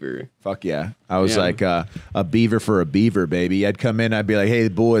beaver? Fuck yeah. I was Yeah. like a beaver for a beaver, baby. I'd come in, I'd be like, hey,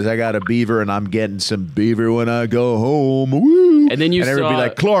 boys, I got a beaver, and I'm getting some beaver when I go home. Woo! And then you everybody saw- be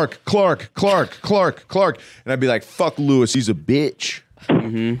like, Clark. And I'd be like, fuck Lewis, he's a bitch.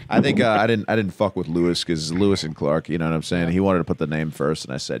 Mm-hmm. I think I didn't fuck with Lewis because Lewis and Clark, you know what I'm saying? He wanted to put the name first,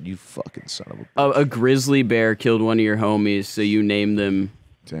 and I said, you fucking son of a... A grizzly bear killed one of your homies, so you named them.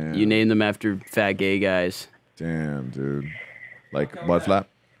 Damn. You named them after fat gay guys. Damn, dude. Like Mudflap?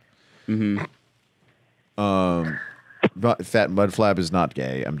 Mm-hmm. But Fat Mudflap is not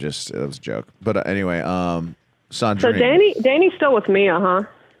gay. That was a joke. But anyway, Sandrine. So Danny's still with Mia, huh?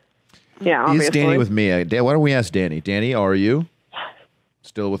 Yeah, obviously. Is Danny with Mia? Why don't we ask Danny? Danny, are you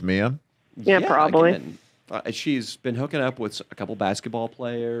still with Mia? Yeah, probably. again, she's been hooking up with a couple basketball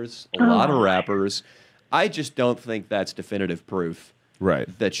players, a lot of rappers. I just don't think that's definitive proof Right.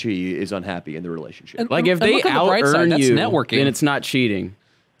 that she is unhappy in the relationship. Like if And they look on the bright side, out-earn that's you, networking. then it's not cheating.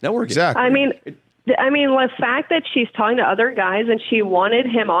 Networking. Exactly. I mean, the fact that she's talking to other guys and she wanted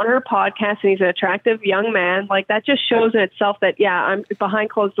him on her podcast and he's an attractive young man, like that just shows in itself that, yeah, I'm behind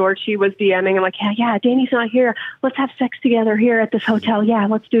closed doors. She was DMing and like, yeah, Danny's not here. Let's have sex together here at this hotel. Yeah,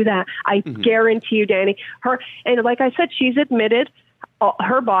 let's do that. I guarantee you, Danny. And like I said, she's admitted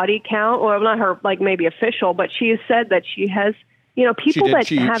her body count, or not her, like maybe official, but she has said that she has, you know, people did. that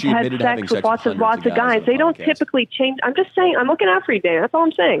She have had admitted having sex with sex with lots of hundreds of guys guys, on they the don't podcast. typically change. I'm just saying, I'm looking out for you, Danny. That's all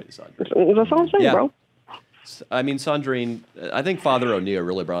I'm saying. That's all I'm saying, Yeah. bro. I mean, Sandrine, I think Father O'Neill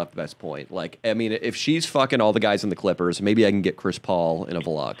really brought up the best point. Like, I mean, if she's fucking all the guys in the Clippers, maybe I can get Chris Paul in a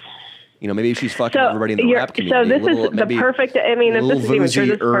vlog. You know, maybe if she's fucking everybody in the rap community. So this is the perfect. I mean, if this is even true,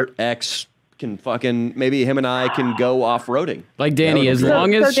 this is per- X can fucking, maybe him and I can go off-roading. Like Danny, as So-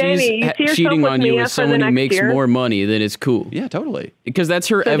 long as so Danny, she's you see yourself cheating with on you Mia with for the someone who next makes year? more money, then it's cool. Yeah, totally. Because that's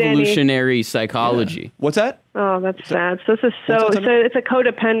her So Danny- evolutionary psychology. What's that? Oh, that's sad. So this is What's so that? it's a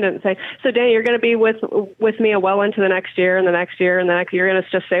codependent thing. So Danny, you're going to be with Mia well into the next year, and the next year, and the next year. You're going to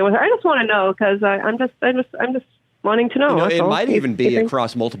just stay with her. I just want to know because I'm just wanting to know. You know, that's it all. might You- even you be think?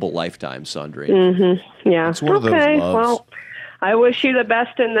 across multiple lifetimes, Sandrine. Yeah. It's one of those okay. loves. Well, I wish you the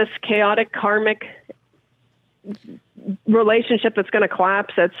best in this chaotic karmic relationship that's going to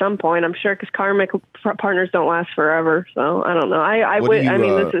collapse at some point. I'm sure because karmic partners don't last forever. So I don't know. I What do would. I you,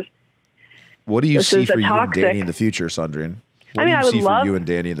 mean, this is. What do you This see is a for you and toxic- Danny in the future, Sandrine? What I mean, do I you would see love- for you and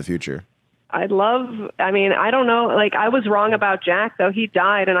Danny in the future? I mean, I don't know. Like, I was wrong about Jack, though. He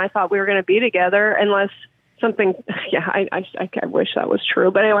died, and I thought we were going to be together unless something. Yeah, I wish that was true.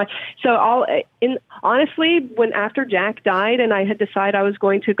 But anyway, so honestly, when after Jack died, and I had decided I was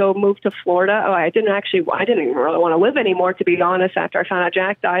going to go move to Florida. Oh, I didn't even really want to live anymore, to be honest. After I found out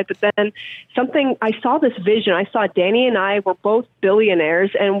Jack died, but then I saw this vision. I saw Danny and I were both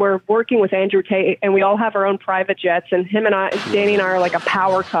billionaires, and we're working with Andrew Tate, and we all have our own private jets, and Danny and I are like a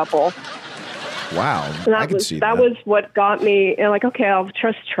power couple. Wow, And I can see that. that was what got me, and like, okay, I'll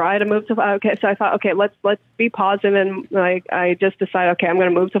just try to move to. Okay, so I thought, okay, let's be positive, and like I just decided, okay, I'm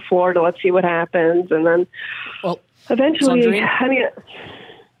going to move to Florida. Let's see what happens, and then Well, eventually, Sandrine? I mean,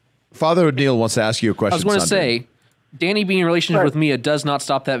 Father O'Neill wants to ask you a question. I was going to Sandrine. say, Danny being in a relationship Sure. with Mia does not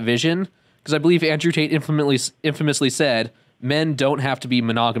stop that vision, because I believe Andrew Tate infamously said, men don't have to be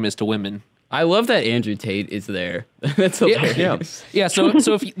monogamous to women. I love that Andrew Tate is there. That's hilarious. Yeah. So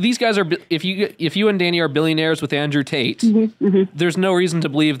if these guys are, if you and Danny are billionaires with Andrew Tate, there's no reason to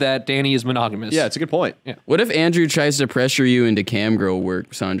believe that Danny is monogamous. Yeah, it's a good point. Yeah. What if Andrew tries to pressure you into cam girl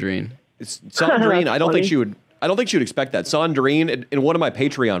work, Sandrine? Sandrine, I don't think she would. I don't think she would expect that. Sandrine, in one of my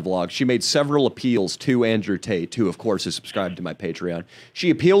Patreon vlogs, she made several appeals to Andrew Tate, who, of course, is subscribed to my Patreon. She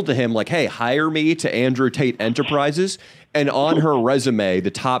appealed to him like, hey, hire me to Andrew Tate Enterprises. And on her resume,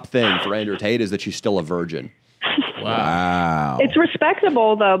 the top thing for Andrew Tate is that she's still a virgin. Wow. It's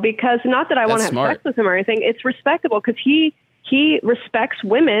respectable, though, because not that I want to have sex with him or anything. It's respectable because he respects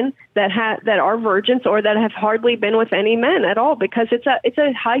women that are virgins or that have hardly been with any men at all, because it's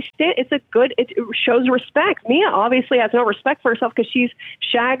a high stand. It shows respect. Mia obviously has no respect for herself because she's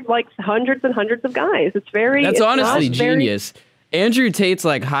shagged like hundreds and hundreds of guys. That's honestly genius. Andrew Tate's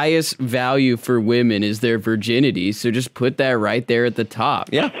like highest value for women is their virginity, so just put that right there at the top.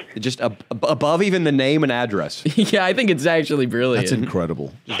 Yeah, just above even the name and address. Yeah, I think it's actually brilliant. That's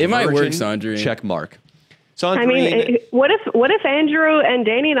incredible. It might work, Sandrine. Check mark. Sandrine, I mean, what if Andrew and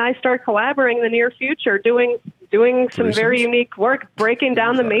Danny and I start collaborating in the near future, doing some very unique work, breaking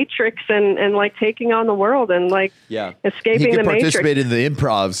down the Matrix and like taking on the world and like escaping the Matrix. Participate in the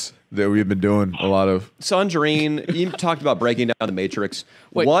improvs that we've been doing a lot of. Sandrine, you talked about breaking down the Matrix.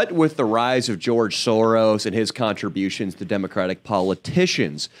 What with the rise of George Soros and his contributions to Democratic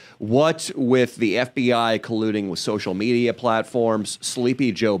politicians? What with the FBI colluding with social media platforms,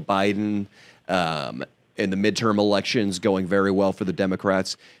 sleepy Joe Biden, in the midterm elections going very well for the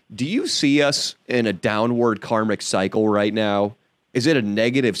Democrats? Do you see us in a downward karmic cycle right now? Is it a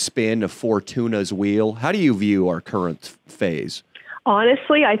negative spin of Fortuna's wheel? How do you view our current phase?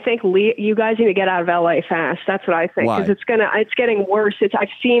 Honestly, I think you guys need to get out of LA fast. That's what I think, because it's getting worse. It's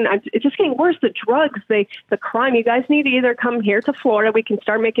just getting worse. The drugs, the crime. You guys need to either come here to Florida. We can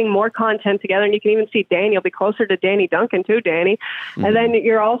start making more content together, and you can even see Danny. You'll be closer to Danny Duncan too, Danny. Mm-hmm. And then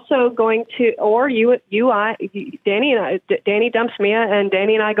you're also going to, or Danny dumps Mia, and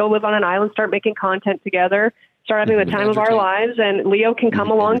Danny and I go live on an island, start making content together, start having the time of our lives, and Leo can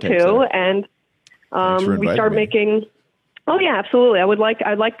come along too, and we start making. Oh yeah, absolutely.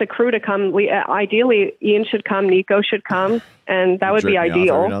 I'd like the crew to come. Ideally, Ian should come, Nico should come, and that would be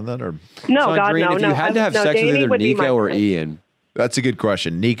ideal. On that, or? No, so God, no. If you had to have sex with either Nico or Ian, that's a good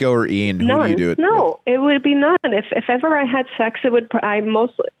question. Nico or Ian, who do you do it? No, it would be none. If ever I had sex, it would. I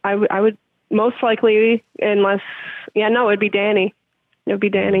would most likely, unless it would be Danny. It would be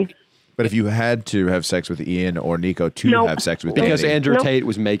Danny. But if you had to have sex with Ian or Nico to have sex with because Danny. Andrew Tate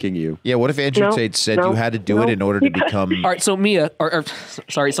was making you. Yeah, what if Andrew Tate said you had to do it in order to become... All right, so Mia,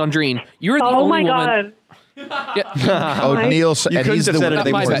 sorry, Sandrine, you're the only woman... Yeah. Neil, and he's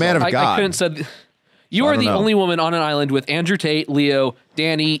the man of God. I couldn't said... You are the only woman on an island with Andrew Tate, Leo,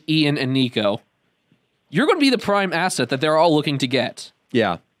 Danny, Ian, and Nico. You're going to be the prime asset that they're all looking to get.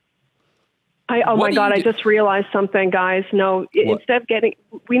 Yeah. Oh my God! I just realized something, guys. No, instead of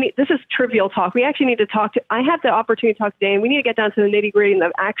this is trivial talk. We actually need to talk to. I have the opportunity to talk to Dane. We need to get down to the nitty gritty and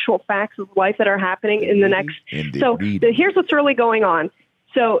the actual facts of life that are happening in the next. So here's what's really going on.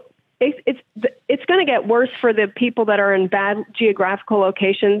 So it's going to get worse for the people that are in bad geographical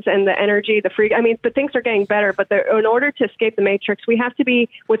locations and the energy, the free. I mean, but things are getting better. But in order to escape the Matrix, we have to be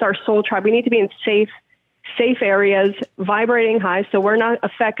with our soul tribe. We need to be in safe areas, vibrating high, so we're not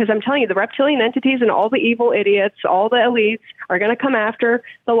affected. Because I'm telling you, the reptilian entities and all the evil idiots, all the elites are going to come after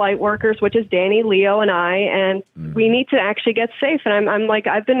the light workers, which is Danny, Leo, and I, and we need to actually get safe. And I'm like,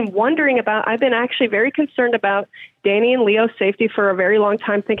 I've been actually very concerned about Danny and Leo's safety for a very long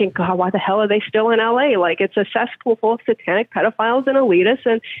time, thinking, God, why the hell are they still in LA? Like, it's a cesspool full of satanic pedophiles and elitists,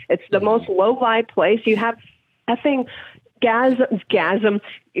 and it's the most low-vibe place. You have effing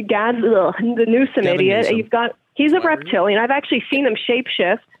the Newsom idiot. He's a reptilian. I've actually seen him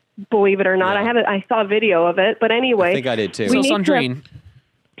shapeshift, believe it or not. I saw a video of it. But anyway. I think I did too. So Sandrine,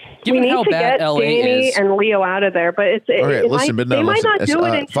 given how bad LA Danny is. and Leo out of there, but they might not do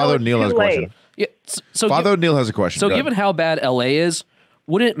it until Father it's Neil too has a late. question. Yeah, so Father Neil has a question. So given how bad LA is,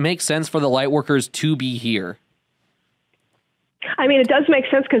 wouldn't it make sense for the Lightworkers to be here? I mean, it does make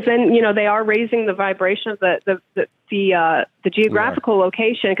sense because then, they are raising the vibration of the geographical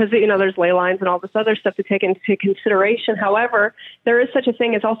location because, there's ley lines and all this other stuff to take into consideration. However, there is such a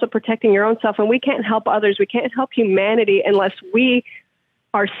thing as also protecting your own self, and we can't help others. We can't help humanity unless we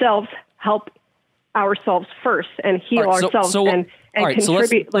ourselves help ourselves first and heal ourselves and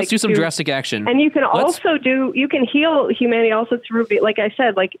contribute. So let's do some drastic action. And you can heal humanity also through, like I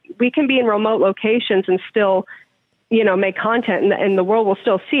said, like we can be in remote locations and still make content and the world will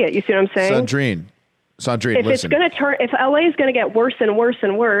still see it. You see what I'm saying? Sandrine, if listen. if LA is going to get worse and worse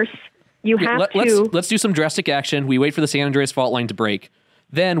and worse, You have to. Let's do some drastic action. We wait for the San Andreas fault line to break.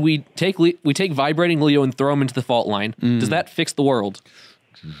 Then we take vibrating Leo and throw him into the fault line. Does that fix the world?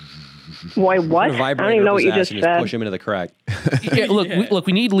 Why, what? I don't even know what you just said. Push him into the crack. Yeah, look.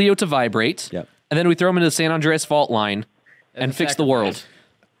 We need Leo to vibrate. Yep. And then we throw him into the San Andreas fault line and fix the world.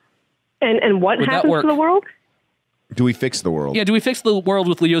 And what Would that happens work? to the world? Do we fix the world? Yeah, do we fix the world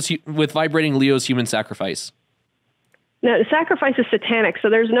with vibrating Leo's human sacrifice? No, the sacrifice is satanic, so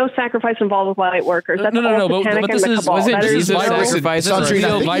there's no sacrifice involved with light workers. That's No, all satanic but this and the is cabal. wasn't That is Jesus no- sacrifice? Sandrine, I think you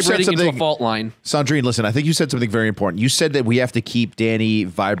said vibrating into a something- fault line. Sandrine, listen, I think you said something very important. You said that we have to keep Danny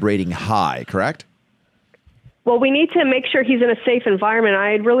vibrating high, correct? Well, we need to make sure he's in a safe environment.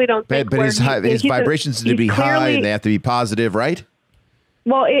 I really don't think. But his vibrations need to be high and they have to be positive, right?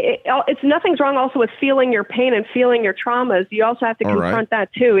 Well, it's nothing's wrong. Also, with feeling your pain and feeling your traumas, you also have to All confront right.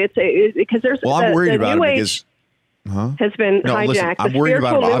 that too. It's because there's. Well, I'm worried the about New it Age because. has been No, hijacked. listen, I'm the worried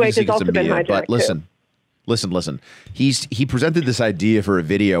about him spiritual New Age obviously has because also of been Mia. hijacked But too. listen. He presented this idea for a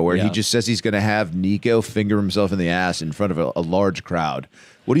video where he Yeah. just says he's going to have Nico finger himself in the ass in front of a large crowd.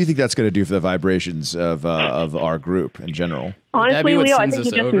 What do you think that's going to do for the vibrations of our group in general? Honestly, what Leo, I sends think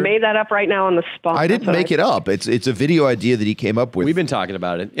you us just over? made that up right now on the spot. I didn't make it up. It's a video idea that he came up with. We've been talking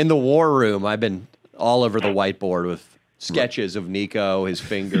about it. In the war room, I've been all over the whiteboard with sketches of Nico, his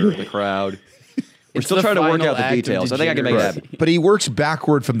finger, the crowd. We're still the trying to work final out the act of details. I think I can make it degeneracy. happen. But he works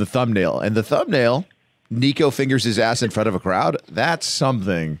backward from the thumbnail, and the thumbnail, Nico fingers his ass in front of a crowd. That's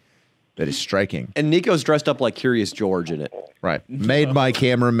something that is striking. And Nico's dressed up like Curious George in it. Right. Made my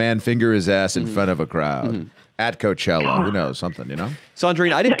cameraman finger his ass in front of a crowd at Coachella. Who knows? Something, you know?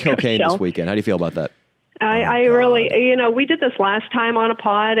 Sandrine, I did cocaine this Michelle. weekend. How do you feel about that? I really, we did this last time on a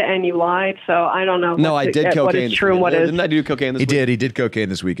pod, and you lied, so I don't know. No, I did cocaine. What is true and what is. Didn't I do cocaine this He week? did. He did cocaine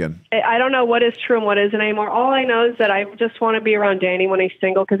this weekend. I don't know what is true and what isn't anymore. All I know is that I just want to be around Danny when he's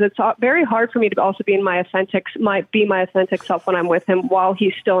single because it's very hard for me to also be my authentic self when I'm with him while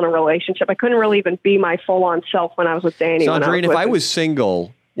he's still in a relationship. I couldn't really even be my full-on self when I was with Danny. Sandrine, if I was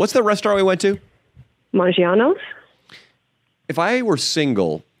single, what's the restaurant we went to? Maggiano's. If I were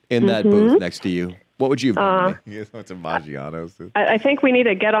single in that booth next to you, what would you have done to me? He went to Maggiano's. I think we need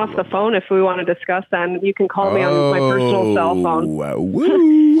to get off the phone if we want to discuss that. And you can call me on my personal cell phone.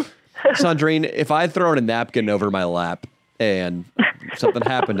 Woo. Sandrine, if I'd thrown a napkin over my lap and something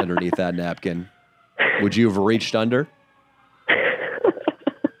happened underneath that napkin, would you have reached under?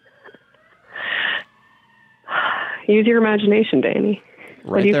 Use your imagination, Danny. What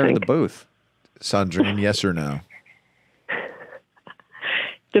do Right you there in think? the booth. Sandrine, yes or no?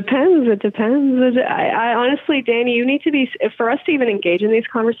 Depends. It depends. I honestly, Danny, you need to be, for us to even engage in these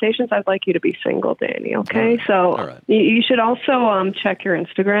conversations, I'd like you to be single, Danny, okay? So All right. you should also check your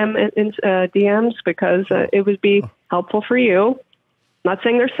Instagram DMs because it would be helpful for you. I'm not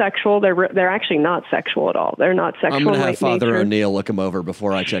saying they're sexual. They're actually not sexual at all. They're not sexual. I'm going to have in Father nature. O'Neill look him over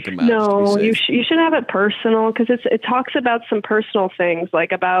before I check him out. No, just to be you safe. you should have it personal because it talks about some personal things,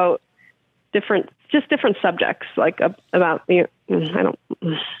 like about different subjects, like about I don't.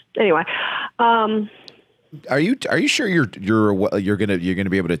 Anyway, Are you sure you're gonna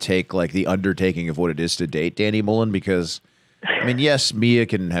be able to take like the undertaking of what it is to date Danny Mullen? Because I mean, yes, Mia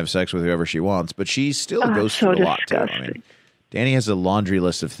can have sex with whoever she wants, but she still goes so through a lot too. I disgusting. mean, Danny has a laundry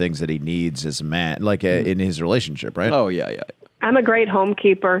list of things that he needs as a man, like in his relationship, right? Oh, yeah, yeah. I'm a great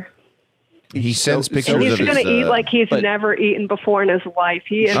homekeeper. He sends pictures And he's of his. going to eat like he's but- never eaten before in his life.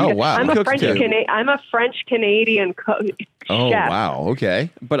 Oh, wow. I'm He a cooks French too. I'm a French Canadian oh chef. wow, okay.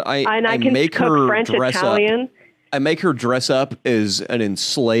 But And I I can make cook her French, dress Italian. up. I make her dress up as an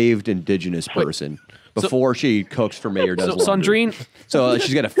enslaved indigenous person before she cooks for me or does So, laundry. Sandrine, So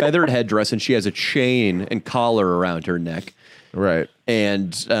she's got a feathered headdress and she has a chain and collar around her neck. Right.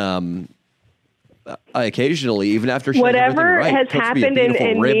 And I occasionally, even after she does Whatever everything right, has cooks me a happened in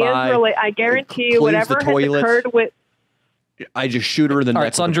beautiful Mia's ribeye, I guarantee you, cleans whatever the has toilets. occurred with I just shoot her in the All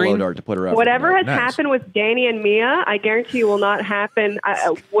neck right, with a blow Sandrine, dart to put her out. whatever has Nice. happened with Danny and Mia, I guarantee you will not happen.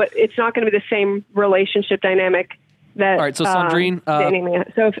 It's not going to be the same relationship dynamic that. all right, so Sandrine, Danny and Mia.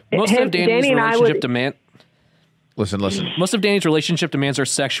 So if most of Danny's Danny and I relationship would. most of Danny's relationship demands are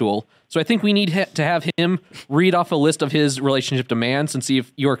sexual. So I think we need to have him read off a list of his relationship demands and see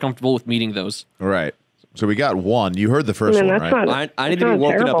if you are comfortable with meeting those. Right. So we got one. You heard the first I mean, one, that's right? not- I need That's to be not a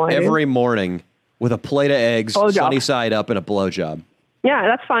woken terrible up idea. every morning with a plate of eggs, Blowjob. sunny side up, and a blowjob. Yeah,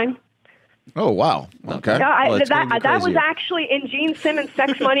 that's fine. Oh wow. Okay. Yeah, Well, it's gonna be that was crazier. actually in Gene Simmons'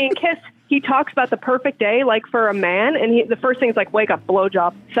 Sex, Money, and Kiss. He talks about the perfect day, like for a man, and the first thing is like wake up,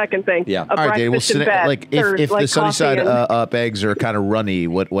 blowjob. Second thing, Yeah. a All right, Dave. Well, breakfast in bed. like Third, if like the sunny coffee side and- up eggs are kind of runny,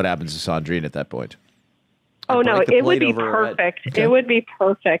 what happens to Sandrine at that point? oh no, break the it would plate be over her head. perfect. It would be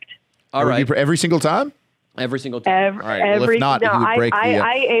perfect. All right. Every single time? Every single time. All right. Well, if not, he would break the.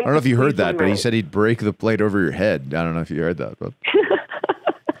 I don't know if you heard that, but he right. said he'd break the plate over your head. I don't know if you heard that, but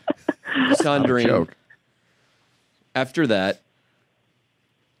Sandrine, joke. after that,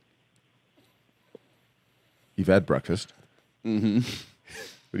 You've had breakfast. Mm-hmm.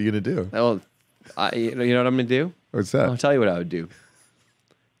 What are you gonna do? well, you know what I'm going to do? What's that? I'll tell you what I would do.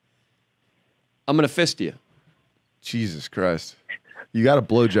 I'm going to fist you. Jesus Christ! You got a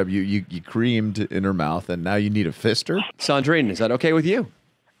blowjob. You creamed in her mouth, and now you need a fister. Sandrine, is that okay with you?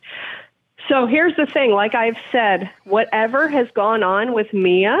 So here's the thing. Like I've said, whatever has gone on with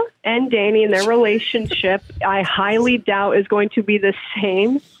Mia and Danny in their relationship, I highly doubt is going to be the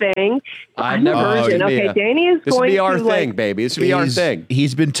same thing. I've never heard virgin. of Okay, Mia. Danny is This would going be our to thing, baby. This would be our thing.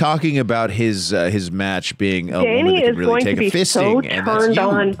 He's been talking about his match being a woman Danny that can is really going take to be a fisting, so and that's turned you.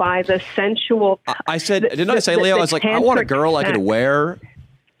 on by the sensual. I said, didn't I say, Leo? I was like, I want a girl I can wear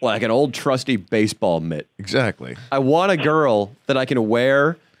like an old trusty baseball mitt. Exactly. I want a girl that I can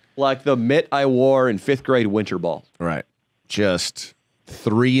wear like the mitt I wore in 5th grade winter ball. Right. Just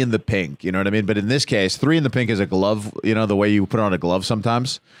 3 in the pink. You know what I mean? But in this case, 3 in the pink is a glove. You know the way you put on a glove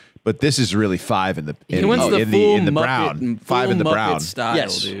sometimes. But this is really 5 in the He wants the full in the Muppet, brown. full 5 in the Muppet brown. style,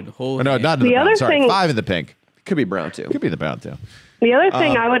 Yes. dude. Whole Oh, no, hand. not in the, The brown. other Sorry, thing- 5 in the pink. Could be brown too. Could be in the brown too. The other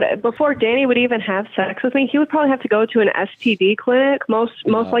thing I would, before Danny would even have sex with me, he would probably have to go to an STD clinic. Most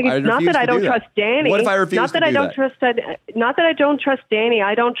likely, I'd not refuse that I to do don't that. trust Danny. What if I refuse not that to I do don't that? trust that. Not that I don't trust Danny.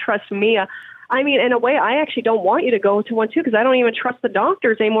 I don't trust Mia. I mean, in a way, I actually don't want you to go to one too because I don't even trust the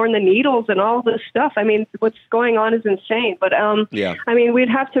doctors anymore and the needles and all this stuff. I mean, what's going on is insane. But Yeah. I mean, we'd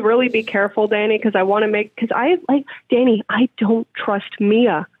have to really be careful, Danny, because I want to make because I like Danny. I don't trust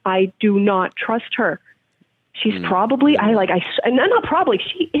Mia. I do not trust her. She's probably not probably.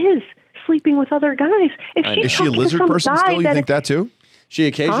 She is sleeping with other guys. If she's Is she a talking to lizard some person guy still? You that- think that too? She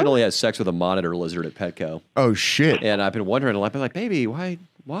occasionally has sex with a monitor lizard at Petco. Oh, shit. And I've been wondering, I've been like, baby, why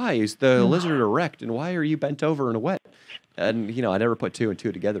is the lizard erect and why are you bent over and wet? And, I never put 2 and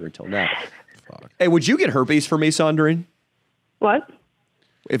 2 together until now. Hey, would you get herpes for me, Sandrine? What?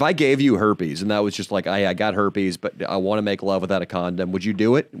 If I gave you herpes and that was just like, I got herpes, but I want to make love without a condom, would you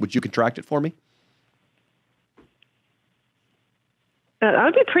do it? Would you contract it for me? That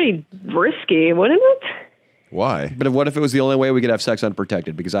would be pretty risky, wouldn't it? Why? But what if it was the only way we could have sex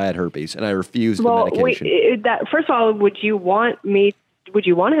unprotected because I had herpes and I refused the Well, medication? first of all, would you want to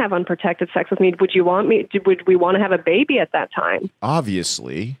have unprotected sex with me? Would we want to have a baby at that time?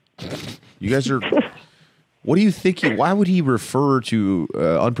 Obviously. You guys are... What do you think? Why would he refer to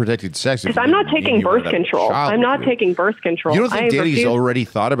unprotected sex? Because I'm not taking birth control. I'm not taking birth control. You don't think Danny's refuse- already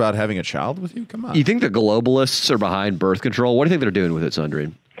thought about having a child with you? Come on. You think the globalists are behind birth control? What do you think they're doing with it,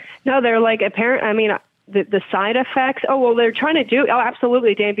 Sandrine? No, they're like apparent. I mean, the side effects. Oh well, they're trying to do. Oh,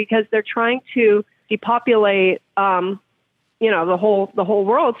 absolutely, Dan, because they're trying to depopulate. The whole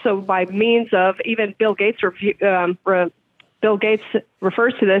world. So by means of even Bill Gates Bill Gates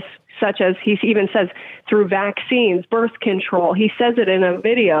refers to this such as he even says through vaccines, birth control. He says it in a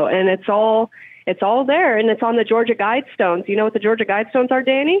video, and it's all there, and it's on the Georgia Guidestones. You know what the Georgia Guidestones are,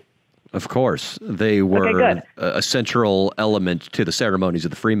 Danny? Of course. They were a central element to the ceremonies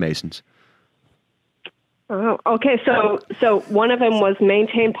of the Freemasons. Oh, okay. So one of them was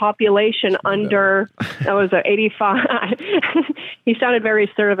maintain population under. That was 85. He sounded very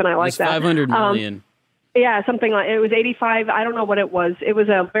assertive, and I like It's that. 500 million. Yeah, something like it was 85. I don't know what it was. It was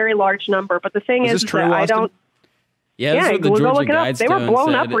a very large number. But the thing is this true, that I Austin? don't. Yeah, that's what the go Georgia look it up. They were Guidestones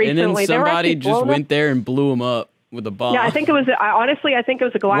blown up said. recently. And then They were somebody actually just blown went up. there and blew them up with a bomb. Yeah, I think it was. Honestly, I think it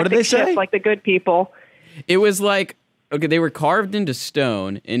was a did they galactic say? ship, like the good people. It was like, okay, they were carved into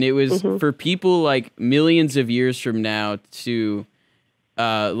stone, and it was for people like millions of years from now to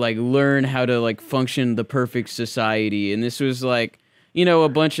like learn how to like function the perfect society. And this was like, a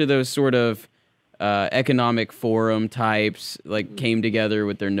bunch of those sort of economic forum types like came together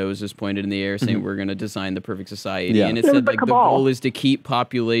with their noses pointed in the air saying we're going to design the perfect society. Yeah. And it It was said the like the cabal. goal is to keep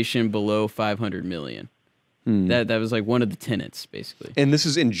population below 500 million. That was like one of the tenets basically. And this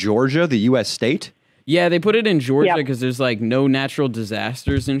is in Georgia, the U.S. state? Yeah, they put it in Georgia Yep. because there's like no natural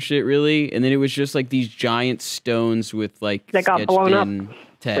disasters and shit really, and then it was just like these giant stones with like That got sketched blown up in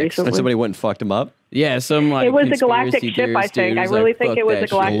text. recently. And somebody went and fucked him up? Yeah, some like It was a galactic conspiracy ship, I theorist think. dude I was really like, think "Fuck it was that a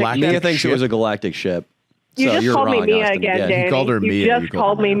galactic shit." Galactic Mia thinks ship. it was a galactic ship. You So just you're called me wrong, Mia Austin. again, Yeah. Danny. called her Mia. You You just called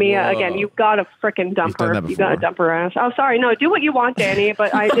called her me Mia Whoa. again. You gotta frickin' dump done her. that You gotta before. dump her ass. Oh, sorry. No, do what you want, Danny.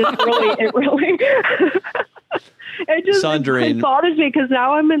 But I just really, it just Sandrine. it bothers me because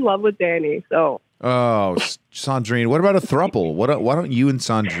now I'm in love with Danny. So Oh, Sandrine. What about a throuple? Why don't you and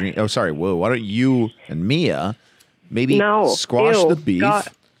Sandrine... Oh, sorry. Whoa. Why don't you and Mia maybe No. squash Ew. the beef? God.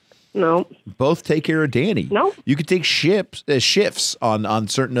 No. Both take care of Danny. No. You could take shifts on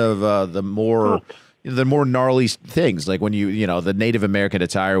certain of the more gnarly things, like when the Native American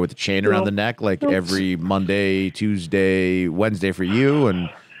attire with the chain around the neck, like every Monday, Tuesday, Wednesday for you, and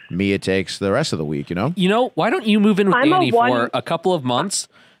Mia takes the rest of the week. Why don't you move in with Danny for a couple of months?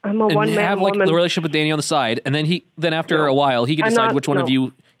 I'm a one-man have like woman. the relationship with Danny on the side, and then after a while he can decide which one of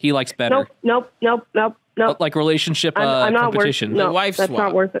you he likes better. Nope. Like relationship I'm not competition. No, wife that's swap.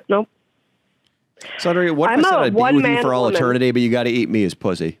 not worth it. Nope. Sandrine, what if I'm I said a I'd be with you one-man for all woman. eternity, but you got to eat me as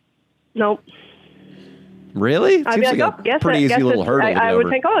pussy? Nope. Really? I'd be Seems like a pretty easy little hurdle to get I would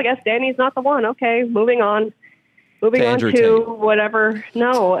over. think, I guess Danny's not the one. Okay, moving on. Moving on Andrew to Tate. whatever.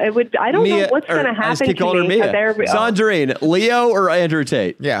 No, it would. I don't know what's going to I just happen keep to calling me. her Mia. Sandrine, Leo or Andrew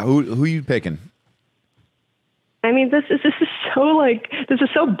Tate? Yeah, who you picking? I mean, this is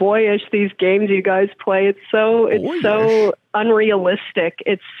so boyish. These games you guys play. It's so unrealistic.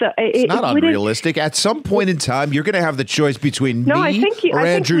 It's not unrealistic. At some point in time, you're going to have the choice between me or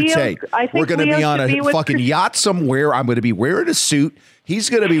Andrew Tate. We're going to be on a fucking yacht somewhere. I'm going to be wearing a suit. He's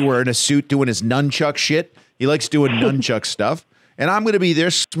going to be wearing a suit doing his nunchuck shit. He likes doing nunchuck stuff. And I'm going to be there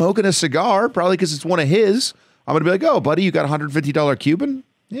smoking a cigar, probably because it's one of his. I'm going to be like, oh, buddy, you got a $150 Cuban?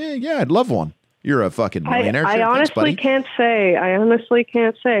 Yeah, I'd love one. You're a fucking millionaire. I honestly can't say.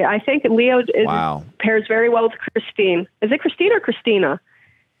 I think Leo pairs very well with Christine. Is it Christine or Christina?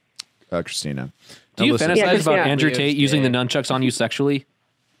 Christina. Do you fantasize about Andrew Leo's Tate using gay. the nunchucks on you sexually?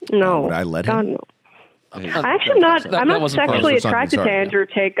 No. Would I let God, him? no. Actually, I'm not wasn't sexually part of it. attracted to Sorry. Andrew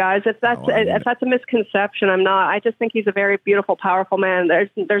Tate, guys. If that's a misconception, I'm not. I just think he's a very beautiful, powerful man.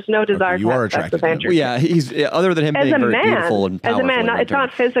 There's no desire you to are have sex attracted with to him. Andrew. Well, yeah, he's other than him As being a very man, beautiful and powerful. it's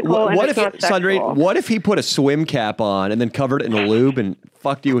not physical and What it's if not sexual. Sandrine? What if he put a swim cap on and then covered it in a lube and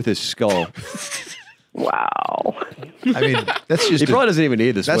fucked you with his skull? Wow. I mean, that's just He probably doesn't even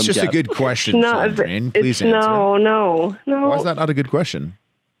need the swim that's just cap. a good question, No, Sandrine. Please answer. No. Why is that not a good question?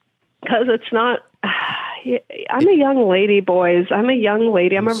 Because it's not. I'm a young lady, boys. I'm a young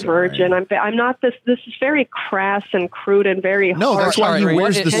lady. I'm a virgin. I'm not this. This is very crass and crude and very No, hard. that's why he Alright,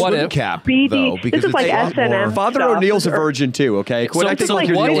 wears what the if- swim cap, BD though, this because is like it's a lot more. S&M. Father stuff. O'Neill's a virgin too. Okay, quit acting so like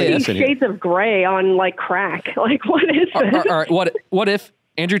you're what the only if- innocent here. Shades of gray on like crack. Like what is this? All right, what if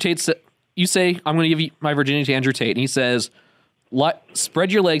Andrew Tate you say, I'm going to give you my virginity to Andrew Tate, and he says,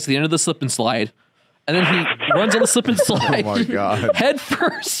 spread your legs to the end of the slip and slide, and then he runs on the slip and slide. Oh my God. Head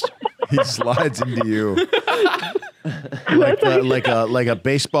first. He slides into you like a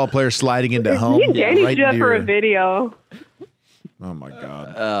baseball player sliding into home. Me and Danny right do that into for your- a video. Oh my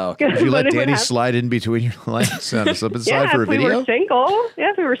God! Oh, Did you let But it would Danny have- slide in between your legs on a slip and slide Yeah, for a if we video? were single.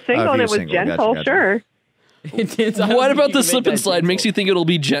 Yeah, if we were single if and you it was were single, gentle, gotcha. sure. What about the slip and slide makes you think it'll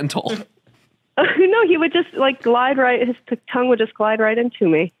be gentle? No, he would just like glide right. His tongue would just glide right into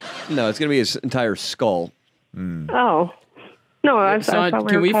me. no, it's gonna be his entire skull. Oh. No, I thought we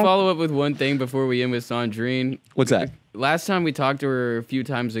Can were we cool. follow up with one thing before we end with Sandrine? What's that? Last time we talked to her a few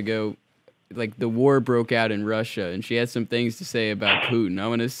times ago, like the war broke out in Russia, and she had some things to say about Putin. I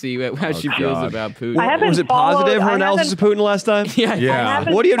want to see how she feels God. about Putin. I haven't Was it followed- positive, her I analysis of Putin last time? yeah, Yeah.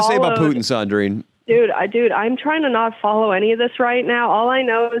 haven't What do you have to say about followed- Putin, Sandrine? Dude, I'm trying to not follow any of this right now. All I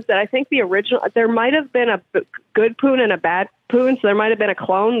know is that I think there might have been a good Putin and a bad Putin, so there might have been a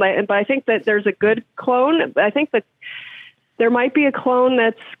clone, but I think that there's a good clone. I think that there might be a clone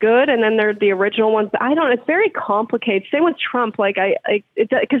that's good, and then there's the original ones. I don't. It's very complicated. Same with Trump. Like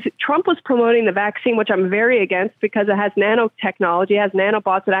because Trump was promoting the vaccine, which I'm very against because it has nanotechnology, it has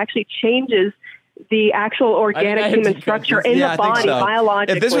nanobots. It actually changes the actual organic had human to structure confess. in Yeah, the I think body so.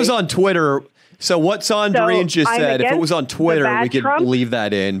 biologically. If this was on Twitter, so what Sandrine just I'm said, if it against was on the Twitter, bad we could Trump. leave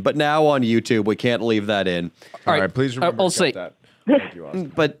that in. But now on YouTube, we can't leave that in. All right, please remember I'll to say- cut that. Thank you,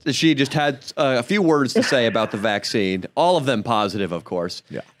 Austin. But she just had a few words to say about the vaccine. All of them positive, of course.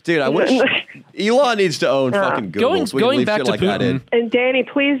 Yeah. Dude, I wish Elon needs to own fucking Google. Going- so we can going leave back shit to like that in. Putin. And Danny,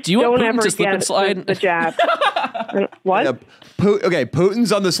 please Do you want don't Putin ever to slip and get slide? the jab. What? Yeah, okay,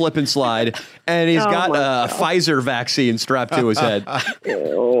 Putin's on the slip and slide, and he's Oh got my a God. Pfizer vaccine strapped to his head.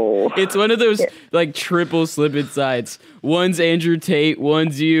 Oh. It's one of those like triple slip and sides. One's Andrew Tate,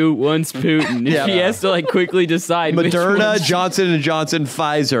 one's you, one's Putin. Yeah. She has to like quickly decide. which Moderna, one's- Johnson & Johnson,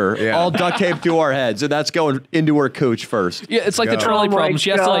 Pfizer, Yeah. all duct taped to our heads, and that's going into her cooch first. Yeah, it's like the Go. trolley Oh my problem. She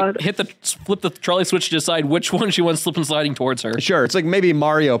has to like God. flip the trolley switch to decide which one she wants slip and sliding towards her. Sure, it's like maybe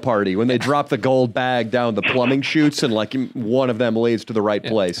Mario Party when they drop the gold bag down the plumbing chutes and like one of them leads to the right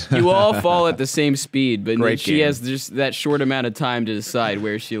place. You all fall at the same speed, but Great she game. has just that short amount of time to decide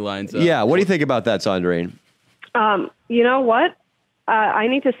where she lines up. Yeah, what do you think about that, Sandrine? You know what?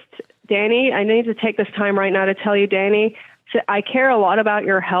 Danny, I need to take this time right now to tell you, Danny, I care a lot about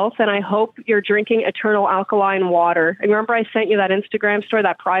your health, and I hope you're drinking eternal alkaline water. And remember, I sent you that Instagram story,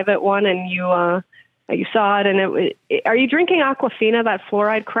 that private one, and you saw it. And are you drinking Aquafina, that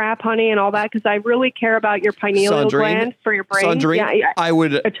fluoride crap, honey, and all that? Because I really care about your pineal gland for your brain. Sandrine, yeah,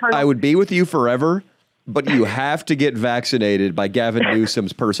 I would be with you forever, but you have to get vaccinated by Gavin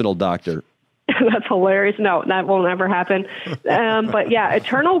Newsom's personal doctor. That's hilarious. No, that will never happen. But yeah,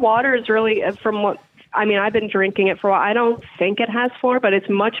 eternal water is really, from what I've been drinking it for a while. I don't think it has fluoride, but it's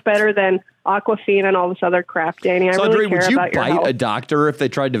much better than Aquafina and all this other crap, Danny. I really care about your health. Would you bite a doctor if they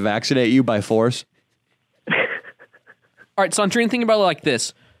tried to vaccinate you by force? All right, Sandrine, think about it like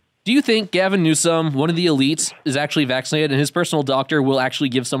this. Do you think Gavin Newsom, one of the elites, is actually vaccinated and his personal doctor will actually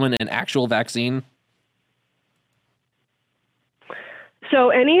give someone an actual vaccine? So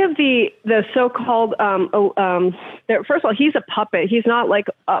any of the so-called, first of all, he's a puppet. He's not like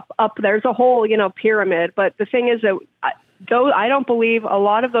up. There's a whole, pyramid. But the thing is that I don't believe a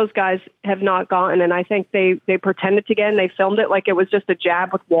lot of those guys have not gotten, and I think they pretended to get, and they filmed it like it was just a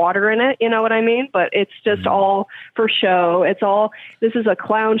jab with water in it. You know what I mean? But it's just all for show. This is a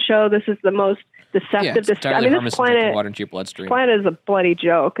clown show. This is the most deceptive. This planet, water into your bloodstream. Planet is a bloody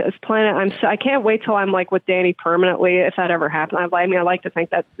joke. This planet, I can't wait till I'm like with Danny permanently, if that ever happens. I like to think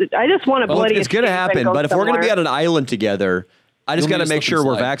that. I just want to bloody. It's going to happen, but if we're going to be on an island together, I just got to make sure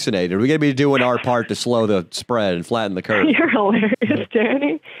we're vaccinated. We got to be doing our part to slow the spread and flatten the curve. You're hilarious,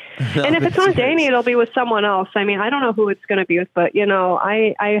 Danny. And if it's not Danny, it'll be with someone else. I mean, I don't know who it's going to be with, but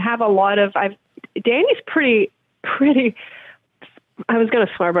I have a lot of. Danny's pretty. I was going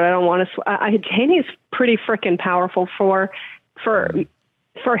to swear, but I don't want to. Danny's pretty freaking powerful for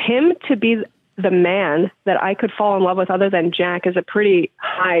him to be the man that I could fall in love with, other than Jack, is a pretty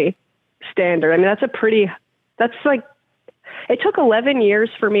high standard. I mean, that's like. It took 11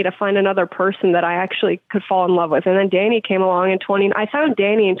 years for me to find another person that I actually could fall in love with, and then Danny came along I found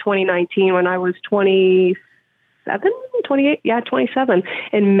Danny in 2019 when I was 27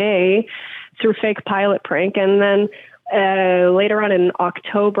 in May through Fake Pilot Prank, and then. Later on in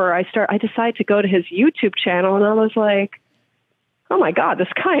October, I decided to go to his YouTube channel, and I was like, oh my God, this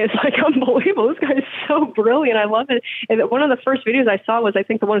guy is like unbelievable. This guy is so brilliant. I love it. And one of the first videos I saw was, I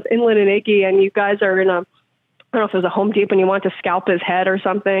think, the one with Inland and Iggy, and you guys are in I don't know if it was a Home Depot and you wanted to scalp his head or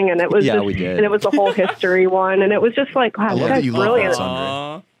something. And it was, we did. And it was the whole history one. And it was just like, wow, this guy's brilliant.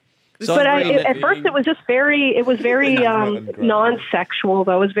 But at first it was very non-sexual,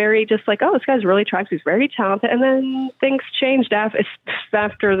 though. It was very just like, oh, this guy's really attractive. He's very talented. And then things changed after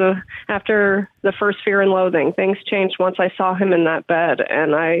the first Fear and Loathing. Things changed once I saw him in that bed,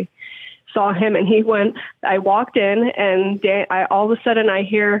 and I saw him, and I walked in, and all of a sudden I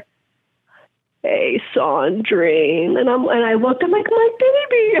hear, hey, Sandrine. And I looked, I'm like, my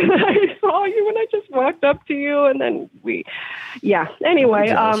baby. And I saw you, and I just walked up to you, and then anyway.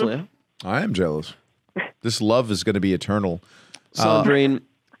 I am jealous. This love is going to be eternal. Sandrine,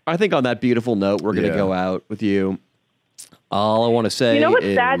 I think on that beautiful note, we're going to go out with you. All I want to say is... what's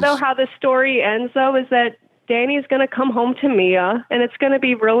sad, though, how this story ends, though, is that Danny's going to come home to Mia, and it's going to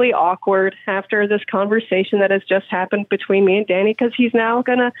be really awkward after this conversation that has just happened between me and Danny, because he's now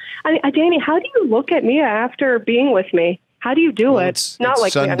going to... Danny, how do you look at Mia after being with me? How do you do it? It's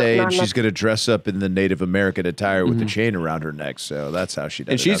Sunday, and she's going to dress up in the Native American attire with the chain around her neck. So that's how she does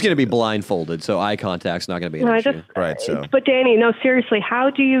it. And she's going to be blindfolded, so eye contact's not going to be an issue. Right. So, but Danny, no, seriously, how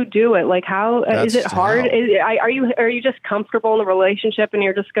do you do it? Like, how is it hard? Are you just comfortable in the relationship, and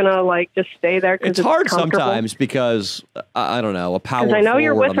you're just going to just stay there? It's hard sometimes because I don't know, a power forward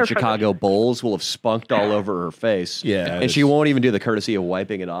on the Chicago Bulls will have spunked all over her face. Yeah, and she won't even do the courtesy of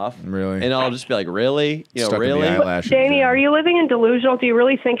wiping it off. Really? And I'll just be like, really? Really? Danny, are you living in delusional? Do you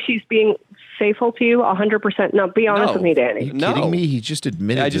really think she's being faithful to you? 100%? No, be honest with me, Danny. Are you kidding me? He just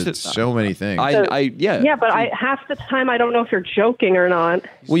admitted to so many things. Yeah, but half the time I don't know if you're joking or not.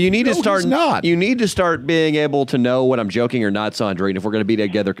 Well, you need to start. You need to start being able to know when I'm joking or not, Sandrine, if we're going to be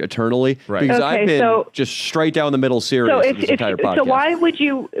together eternally. Right. Because I've been just straight down the middle serious this entire podcast. So why would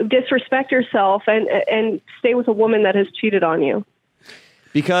you disrespect yourself and stay with a woman that has cheated on you?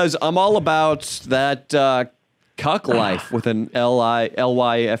 Because I'm all about that cuck life with an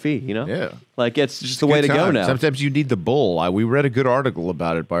L-Y-F-E, Yeah. Like, it's just the way to go now. Sometimes you need the bull. We read a good article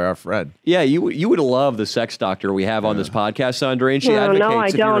about it by our friend. Yeah, you would love the sex doctor we have on this podcast, Sandrine. She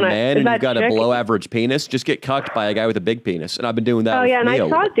advocates if you're a man and you've got a below-average penis, just get cucked by a guy with a big penis. And I've been doing that with and Neil. I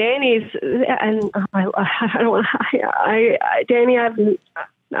saw Danny's, and Danny,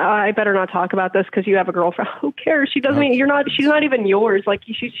 I better not talk about this because you have a girlfriend. Who cares? She doesn't. She's not even yours. Like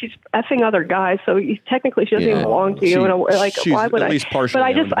she's effing other guys. So technically, she doesn't even belong to you. Why would I? But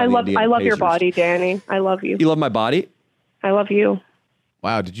I love your body, Danny. I love you. You love my body? I love you.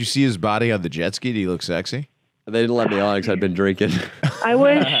 Wow, did you see his body on the jet ski? Did he look sexy? They didn't let me on because I'd been drinking. I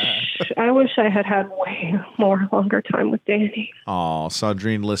wish I had way more longer time with Danny. Oh,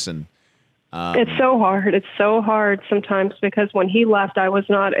 Sandrine, listen. It's so hard. It's so hard sometimes because when he left, I was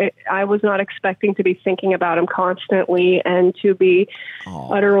not expecting to be thinking about him constantly and to be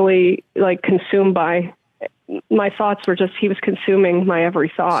utterly like consumed by. My thoughts were just he was consuming my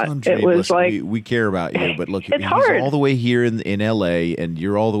every thought. Sandrine, it was listen, like we care about you, but look, it's he's hard. all the way here in LA, and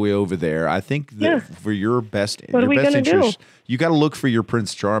you're all the way over there. I think that for your best interest, you got to look for your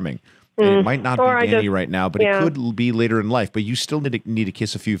Prince Charming. And it might not be Danny right now, but it could be later in life. But you still need to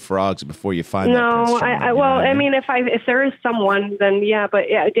kiss a few frogs before you find that Prince Charming. I mean, if there is someone, then but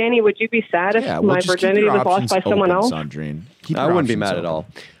Danny, would you be sad if my virginity was lost by someone else? Sandrine. I wouldn't be mad at all.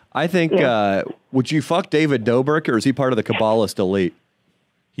 I think, would you fuck David Dobrik, or is he part of the Kabbalist elite?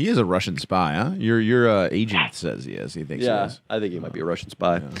 He is a Russian spy, huh? Your agent says he is. He thinks he is. I think he might be a Russian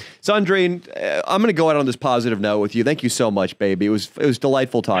spy. Yeah. Sandrine, I'm going to go out on this positive note with you. Thank you so much, baby. It was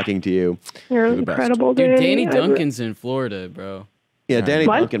delightful talking to you. You're incredible, Dude, Danny. Danny Duncan's in Florida, bro. Yeah, Danny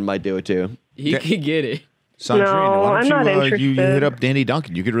Duncan might do it too. He could get it. Sandrine, why I'm not don't interested. you hit up Danny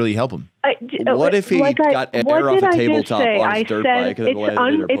Duncan? You could really help him. What if he got air off a tabletop on his dirt bike and then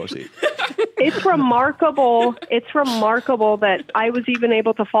landed in her pussy? It's remarkable. It's remarkable that I was even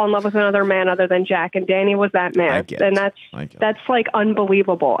able to fall in love with another man other than Jack, and Danny was that man. And that's like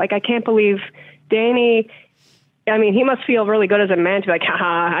unbelievable. Like I can't believe Danny. I mean, he must feel really good as a man to be like,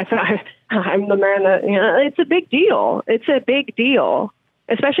 I'm the man that. It's a big deal. It's a big deal.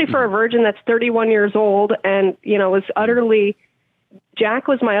 Especially for a virgin that's 31 years old and, was utterly, Jack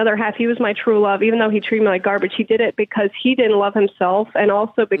was my other half. He was my true love. Even though he treated me like garbage, he did it because he didn't love himself and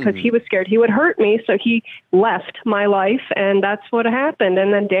also because he was scared he would hurt me. So he left my life and that's what happened.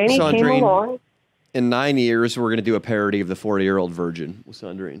 And then Danny came along. In 9 years, we're going to do a parody of the 40-year-old virgin with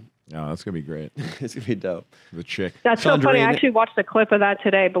Sandrine. Oh, that's going to be great. It's going to be dope. The chick. That's so funny. I actually watched a clip of that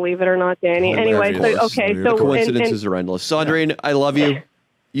today, believe it or not, Danny. Anyway, the coincidences are endless. Sandrine, I love you.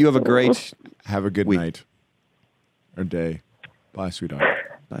 You have a great Have a good night or day. Bye, sweetheart.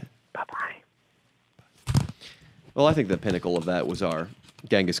 Bye. Bye-bye. Well, I think the pinnacle of that was our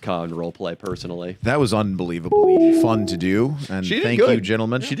Genghis Khan role play, personally. That was unbelievably fun to do. And thank you,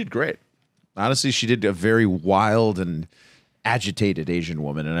 gentlemen. Yeah. She did great. Honestly, she did a very wild and agitated Asian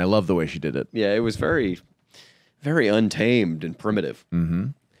woman, and I love the way she did it. Yeah, it was very, very untamed and primitive. Mm-hmm.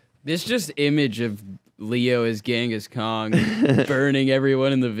 This just image of Leo as Genghis Khan burning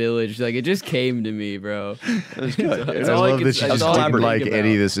everyone in the village. Like, it just came to me, bro. I love that she just didn't like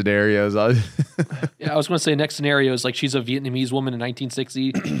any of the scenarios. Yeah, I was going to say next scenario is like she's a Vietnamese woman in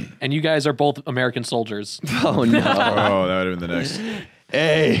 1960, and you guys are both American soldiers. Oh, no. Oh, that would have been the next.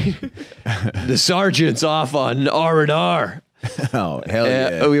 Hey, the sergeant's off on R&R. Oh, hell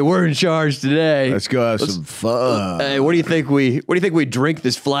yeah. We're in charge today. Let's go have some fun. Hey, what do you think we drink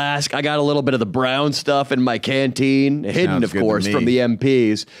this flask? I got a little bit of the brown stuff in my canteen, hidden, of course, from the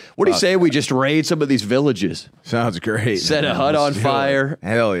MPs. What do you say we just raid some of these villages? Sounds great. Set a hut on fire.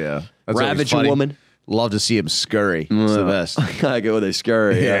 Hell yeah. That's ravage a woman. Love to see him scurry. It's the best. I go with a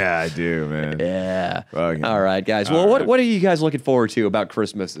scurry. Yeah, I do, man. Yeah. Fucking all right, guys. Well, what are you guys looking forward to about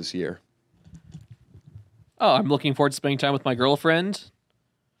Christmas this year? Oh, I'm looking forward to spending time with my girlfriend.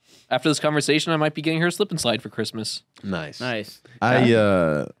 After this conversation, I might be getting her a slip and slide for Christmas. Nice. I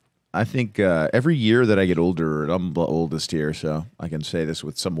think every year that I get older, and I'm the oldest here, so I can say this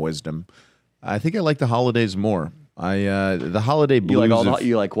with some wisdom. I think I like the holidays more. The holiday blues.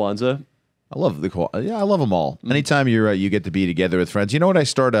 You like Kwanzaa? I love I love them all. Anytime you get to be together with friends, you know what I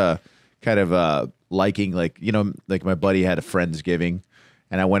start kind of liking, like my buddy had a Friendsgiving.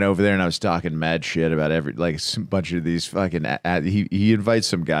 And I went over there and I was talking mad shit about some bunch of these fucking. He invites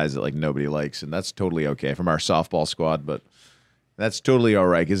some guys that like nobody likes, and that's totally okay from our softball squad. But that's totally all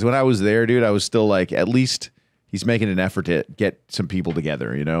right because when I was there, dude, I was still like, at least he's making an effort to get some people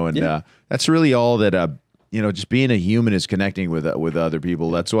together, And that's really all that. Just being a human is connecting with other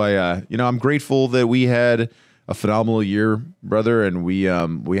people. That's why I'm grateful that we had a phenomenal year, brother, and we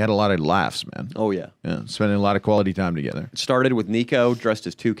had a lot of laughs, man. Oh yeah, spending a lot of quality time together. It started with Nico dressed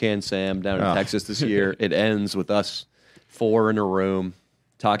as Toucan Sam down in Texas this year. It ends with us 4 in a room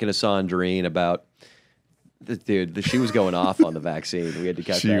talking to Sandrine about she was going off on the vaccine. We had to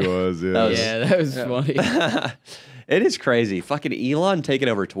catch that. She was, yeah. That was funny. It is crazy. Fucking Elon taking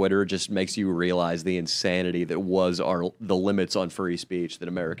over Twitter just makes you realize the insanity that was the limits on free speech that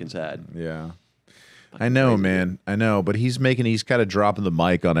Americans had. Yeah. I know, man. I know, but he's kind of dropping the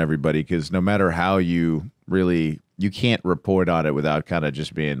mic on everybody because no matter how you can't report on it without kind of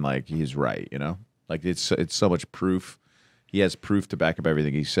just being like he's right, Like it's so much proof, He has proof to back up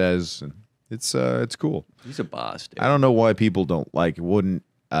everything he says, and it's cool. He's a boss, dude. I don't know why people wouldn't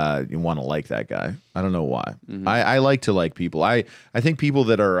want to like that guy. I don't know why. I like to like people. I think people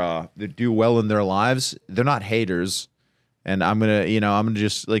that are that do well in their lives, they're not haters. And I'm gonna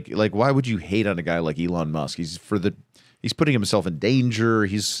just like why would you hate on a guy like Elon Musk? He's putting himself in danger.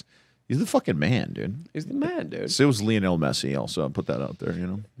 He's the fucking man, dude. He's the man, dude. So was Lionel Messi also. I'll put that out there,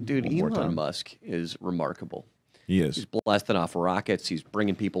 Dude, one more Elon time. Musk is remarkable. He is. He's blasting off rockets. He's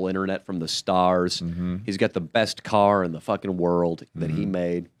bringing people internet from the stars. Mm-hmm. He's got the best car in the fucking world that he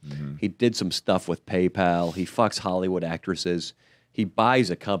made. He did some stuff with PayPal. He fucks Hollywood actresses. He buys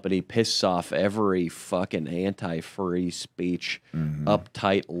a company, pisses off every fucking anti-free speech,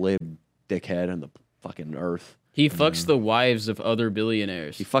 uptight lib dickhead on the fucking earth. He fucks the wives of other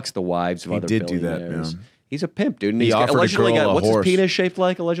billionaires. He fucks the wives of other did do that, billionaires. man. He's a pimp, dude. And He he's offered a allegedly girl got a what's horse. his penis shaped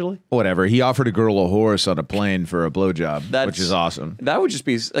like? Allegedly, Whatever. He offered a girl a horse on a plane for a blowjob, which is awesome. That would just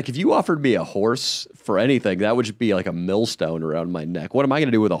be like if you offered me a horse for anything, that would just be like a millstone around my neck. What am I going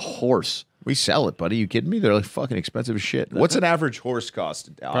to do with a horse? We sell it, buddy. You kidding me? They're like fucking expensive as shit. What's an average horse cost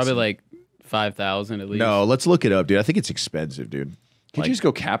in Dallas? Probably like 5,000 at least. No, let's look it up, dude. I think it's expensive, dude. Could you just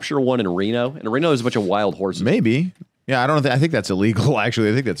go capture one in Reno? In Reno, there's a bunch of wild horses. Maybe. Yeah, I don't. I think that's illegal.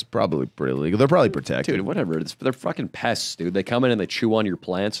 Actually, I think that's probably pretty illegal. They're probably protected. Dude, whatever. They're fucking pests, dude. They come in and they chew on your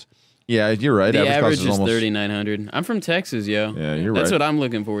plants. Yeah, you're right. The cost average is almost 3,900. I'm from Texas, yo. Yeah, you're That's right. what I'm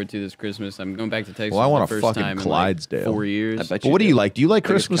looking forward to this Christmas. I'm going back to Texas. Well, I want for a the first fucking time Clydesdale. in like 4 years. I bet But what do you like? Do you like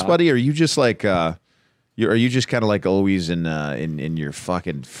Biggest Christmas, cock. buddy? Or are you just like are you just kind of like always in your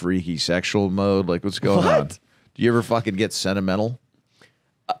fucking freaky sexual mode? Like what's going on? Do you ever fucking get sentimental?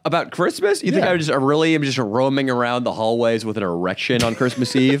 About Christmas? You think Yeah. I really am just roaming around the hallways with an erection on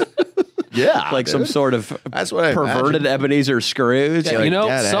Christmas Eve? Yeah, Like some sort of That's what I perverted imagine. Ebenezer Scrooge? Yeah, Like, you know,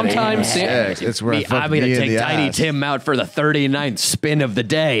 Get outta sometimes here. Sam- It's where I fuck I'm going me to in take the Tiny ass. Tim out for the 39th spin of the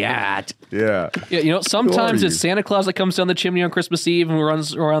day. Yeah. Yeah, you know, sometimes you? it's Santa Claus that comes down the chimney on Christmas Eve and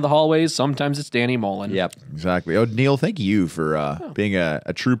runs around the hallways. Sometimes it's Danny Mullen. Yep. Exactly. Oh, Neil, thank you for being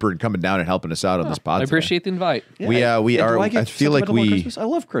a trooper and coming down and helping us out on this podcast. I appreciate the invite. We Yeah, are. do I get I feel like sentimental on we. Christmas? I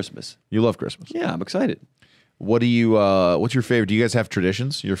love Christmas. You love Christmas. Yeah, I'm excited. What do you? What's your favorite? Do you guys have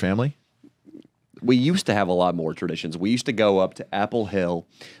traditions? Your family? We used to have a lot more traditions. We used to go up to Apple Hill,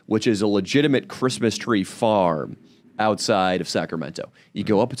 which is a legitimate Christmas tree farm outside of Sacramento. You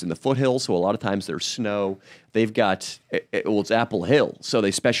go up, it's in the foothills, so a lot of times there's snow. They've got, it's Apple Hill, so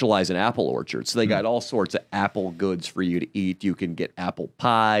they specialize in apple orchards. So they got all sorts of apple goods for you to eat. You can get apple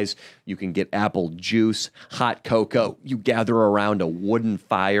pies, you can get apple juice, hot cocoa. You gather around a wooden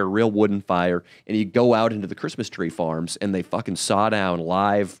fire, real wooden fire, and you go out into the Christmas tree farms, and they fucking saw down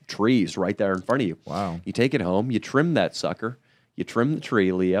live trees right there in front of you. Wow. You take it home, you trim that sucker. You trim the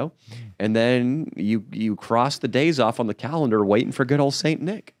tree, Leo, and then you cross the days off on the calendar waiting for good old Saint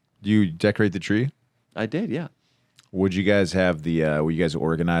Nick. Do you decorate the tree? I did, yeah. Would you guys have the? Were you guys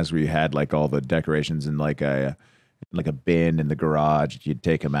organized where you had like all the decorations in like a bin in the garage? You'd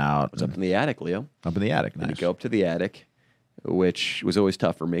take them out. It's up in the attic, Leo. Up in the attic. And Nice. you go up to the attic, which was always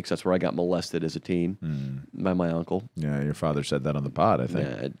tough for me because that's where I got molested as a teen by my uncle. Yeah, your father said that on the pod. I think.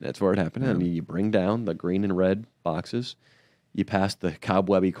 Yeah, that's where it happened. I mean, you bring down the green and red boxes. You pass the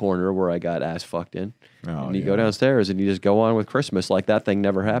cobwebby corner where I got ass fucked in. Oh, and you yeah. go downstairs and you just go on with Christmas like that thing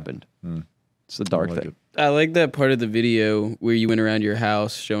never happened. It's the dark like thing. I like that part of the video where you went around your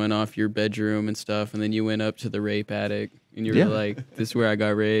house showing off your bedroom and stuff, and then you went up to the rape attic and you were Yeah. like, "This is where I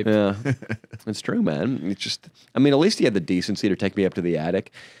got raped." Yeah, it's true, man. It's just, I mean, at least he had the decency to take me up to the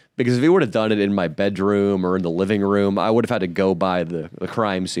attic. Because if he would have done it in my bedroom or in the living room, I would have had to go by the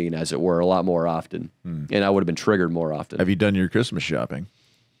crime scene, as it were, a lot more often. And I would have been triggered more often. Have you done your Christmas shopping?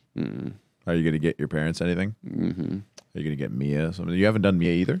 Are you going to get your parents anything? Mm-hmm. Are you going to get Mia something? You haven't done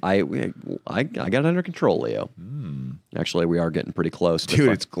Mia either? I got it under control, Leo. Actually, we are getting pretty close. but Dude,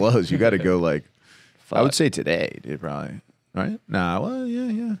 fuck- it's close. You got to go like, I Fuck. would say today, dude, probably. Right? Nah, well,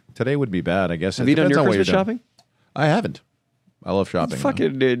 yeah. Today would be bad, I guess. Have It you done depends your on what Christmas you're shopping? I haven't. I love shopping. though.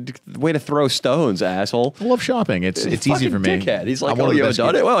 Fucking way to throw stones, asshole. I love shopping. It's easy Fucking for me. Dickhead. He's like, I'm one oh, of the you haven't best done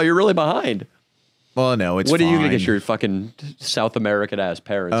kids. it? Well, you're really behind. Well, no, it's What are you going to fine. get your fucking South American ass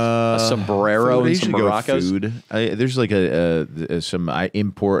parents? A sombrero Food, I and some usually go maracas? food. there's like some I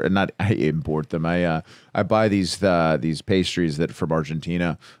import, not I import them. I buy these pastries that from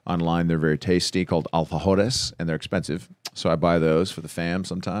Argentina online. They're very tasty, called alfajores, and they're expensive. So I buy those for the fam.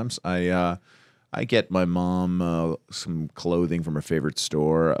 Sometimes I get my mom some clothing from her favorite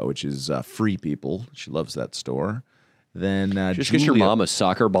store, which is Free People. She loves that store. Then Just get your Julia- mom a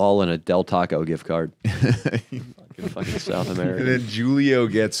soccer ball and a Del Taco gift card. In fucking South America. And then Julio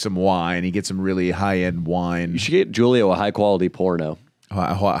gets some wine. He gets some really high-end wine. You should get Julio a high-quality porno.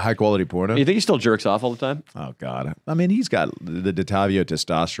 High-quality porno? You think he still jerks off all the time? Oh, God. I mean, he's got the Detavio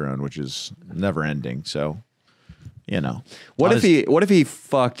testosterone, which is never-ending, so, you know. What if he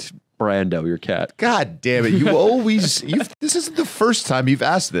fucked Brando, your cat? God damn it. This isn't the first time you've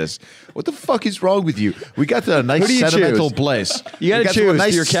asked this. What the fuck is wrong with you? We got to a nice sentimental place. You gotta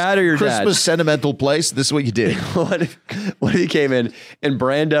choose your cat or your dad. Christmas sentimental place. This is what you did. What if he came in and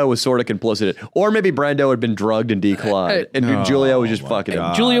Brando was sort of complicit? Or maybe Brando had been drugged and declawed and Julio was just fucking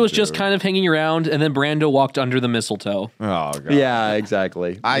him. Julio was just kind of hanging around, and then Brando walked under the mistletoe. Oh, God. Yeah,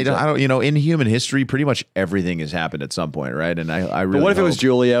 exactly. I don't, in human history, pretty much everything has happened at some point, right? And I really But what if it was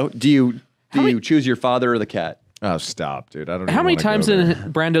Julio? Do you choose your father or the cat? Oh, stop, dude. I don't. How many even wanna times go in there.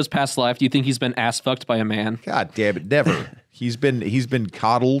 Brando's past life do you think he's been ass fucked by a man? God damn it, never. He's been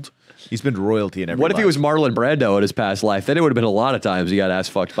coddled. He's been royalty in every What if he life. was Marlon Brando in his past life? Then it would have been a lot of times he got ass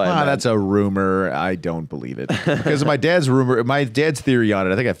fucked by a man. That's a rumor. I don't believe it. Because my dad's theory on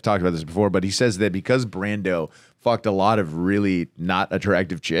it, I think I've talked about this before, but he says that because Brando fucked a lot of really not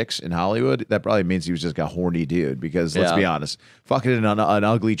attractive chicks in Hollywood, that probably means he was just a horny dude. Because let's be honest, fucking an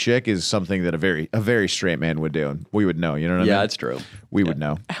ugly chick is something that a very straight man would do. And we would know, you know what I mean? Yeah, it's true. We would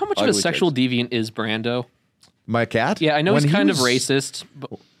know. How much of a Ugly sexual deviant is Brando? My cat? Yeah, I know When he's he kind of was- racist.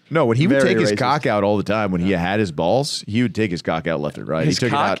 But No, when he would Very take his racist. cock out all the time, when he had his balls, he would take his cock out left and right. His he took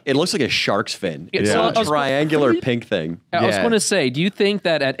cock, it out. it looks like a shark's fin. It's Yeah. a triangular pink thing. I was Yeah. going to say, do you think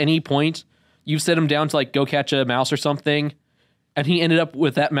that at any point you set him down to like go catch a mouse or something, and he ended up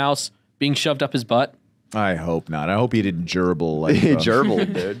with that mouse being shoved up his butt? I hope not. I hope he didn't gerbil like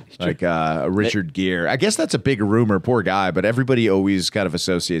Gerbil, dude. like Richard Gere. I guess that's a big rumor. Poor guy, but everybody always kind of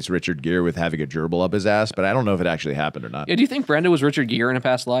associates Richard Gere with having a gerbil up his ass. But I don't know if it actually happened or not. Yeah, do you think Brando was Richard Gere in a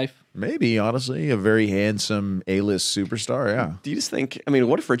past life? Maybe, honestly, a very handsome A-list superstar. Yeah. Do you just think, I mean,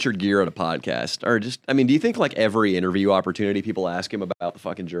 what if Richard Gere had a podcast? Or just, I mean, do you think like every interview opportunity people ask him about the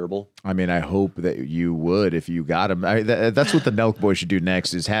fucking gerbil? I mean, I hope that you would if you got him. That's what the Nelk Boys should do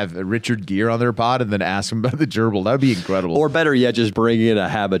next: is have Richard Gere on their pod and then ask him about the gerbil. That would be incredible. Or better yet, just bring in a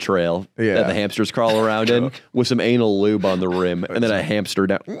Habitrail Yeah. that the hamsters crawl around in with some anal lube on the rim and then a hamster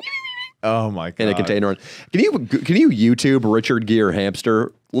down oh my god, in a container. Can you YouTube Richard Gere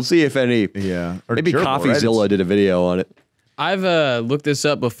hamster? We'll see if any. Yeah, or Maybe gerbil, right? CoffeeZilla did a video on it. I've looked this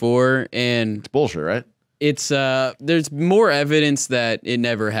up before, and It's bullshit, right? it's there's more evidence that it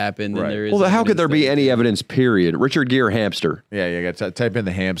never happened than Right. there is. Well, how could there evidence be that any evidence? Period. Richard Gere hamster. Yeah, you got to type in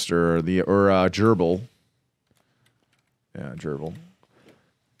the hamster or gerbil. Yeah, gerbil.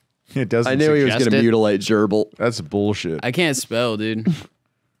 It doesn't. I knew he was suggest going to it. mutilate gerbil. That's bullshit. I can't spell, dude.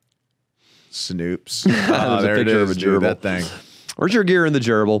 Snoops. There's Oh, a there it picture of is, a dude, gerbil. that thing. Richard Gere and the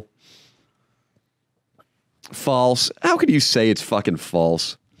gerbil. False. How could you say it's fucking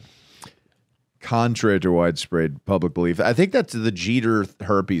false? Contrary to widespread public belief, I think that's the Jeter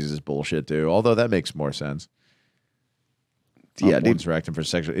herpes is bullshit too. Although that makes more sense. Yeah, dude. One's rectum for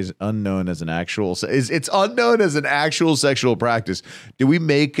sexual is unknown as an actual. It's unknown as an actual sexual practice. Do we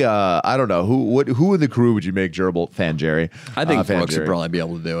make? I don't know who in the crew would you make gerbil? Fan Jerry. I think Fan Brooks Jerry. would probably be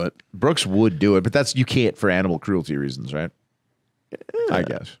able to do it. Brooks would do it, but that's you can't for animal cruelty reasons, right? I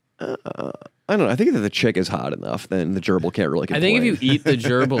guess. I don't know. I think that the chick is hot enough, then the gerbil can't really I complain. think if you eat the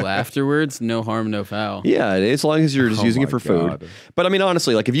gerbil afterwards, no harm, no foul. yeah, as long as you're just Oh using it my for God. food. But I mean,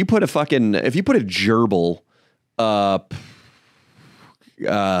 honestly, like if you put a gerbil,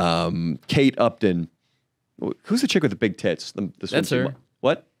 Kate Upton, who's the chick with the big tits? The That's swimsuit her. mo-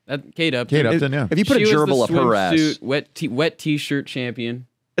 What? Kate Upton. Kate Upton, yeah. If you put She a was the gerbil up her ass, swimsuit wet t-shirt champion.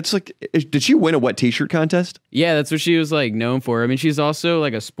 it's like, did she win a wet t-shirt contest? Yeah, that's what she was like known for. I mean, she's also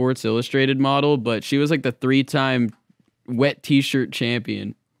like a Sports Illustrated model, but she was like the 3-time wet t-shirt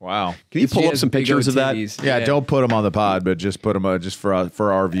champion. Wow. Can you She pull up has some big pictures of that? titties. Yeah, don't put them on the pod, but just put them just for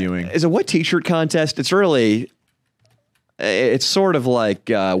our viewing. Is a wet t-shirt contest? It's sort of like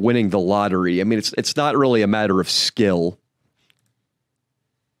winning the lottery. I mean, it's not really a matter of skill.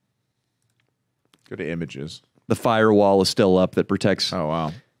 Go to images. The firewall is still up that protects. Oh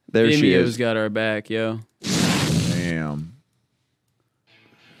wow. There she Vimeo's is. got our back, yo. Damn.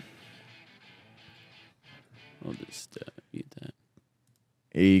 I'll just eat that.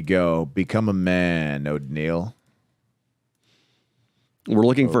 Here you go. Become a man, O'Neill. We're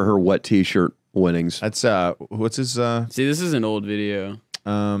looking for her wet t-shirt winnings. That's what's his See, this is an old video.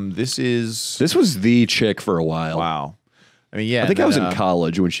 this is This was the chick for a while. wow. I mean, yeah. I think I was in that,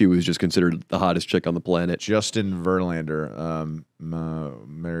 college when she was just considered the hottest chick on the planet. Justin Verlander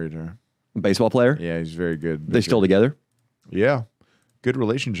married her. Baseball player? Yeah, he's very good. They still together? Yeah. Good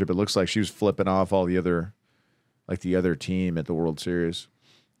relationship. It looks like she was flipping off all the other like the other team at the World Series.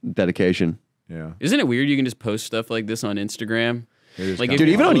 Dedication. Yeah. Isn't it weird you can just post stuff like this on Instagram? Like, if Dude, your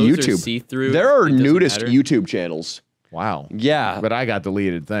even on clothes are YouTube, see-through, there are it doesn't nudist matter. YouTube channels. Wow. Yeah. But I got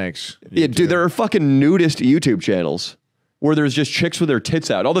deleted. Thanks. Yeah, dude, there are fucking nudist YouTube channels where there's just chicks with their tits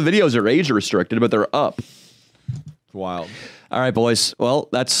out. All the videos are age restricted, but they're up. Wild. All right, boys. Well,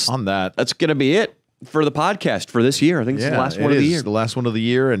 that's that. That's gonna be it for the podcast for this year. I think it's the last one of the year. The last one of the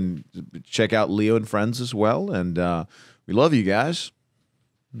year, and check out Leo and Friends as well. And we love you guys.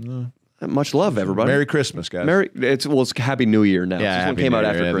 Much love, everybody. Merry Christmas, guys. It's Happy New Year now. Yeah, this one Happy came New out Year.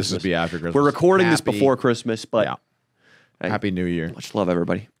 after Yeah, Christmas. this will be after Christmas. We're recording this Happy- before Christmas, but Yeah. Happy New Year. much love,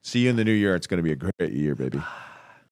 everybody. See you in the new year. It's going to be a great year, baby.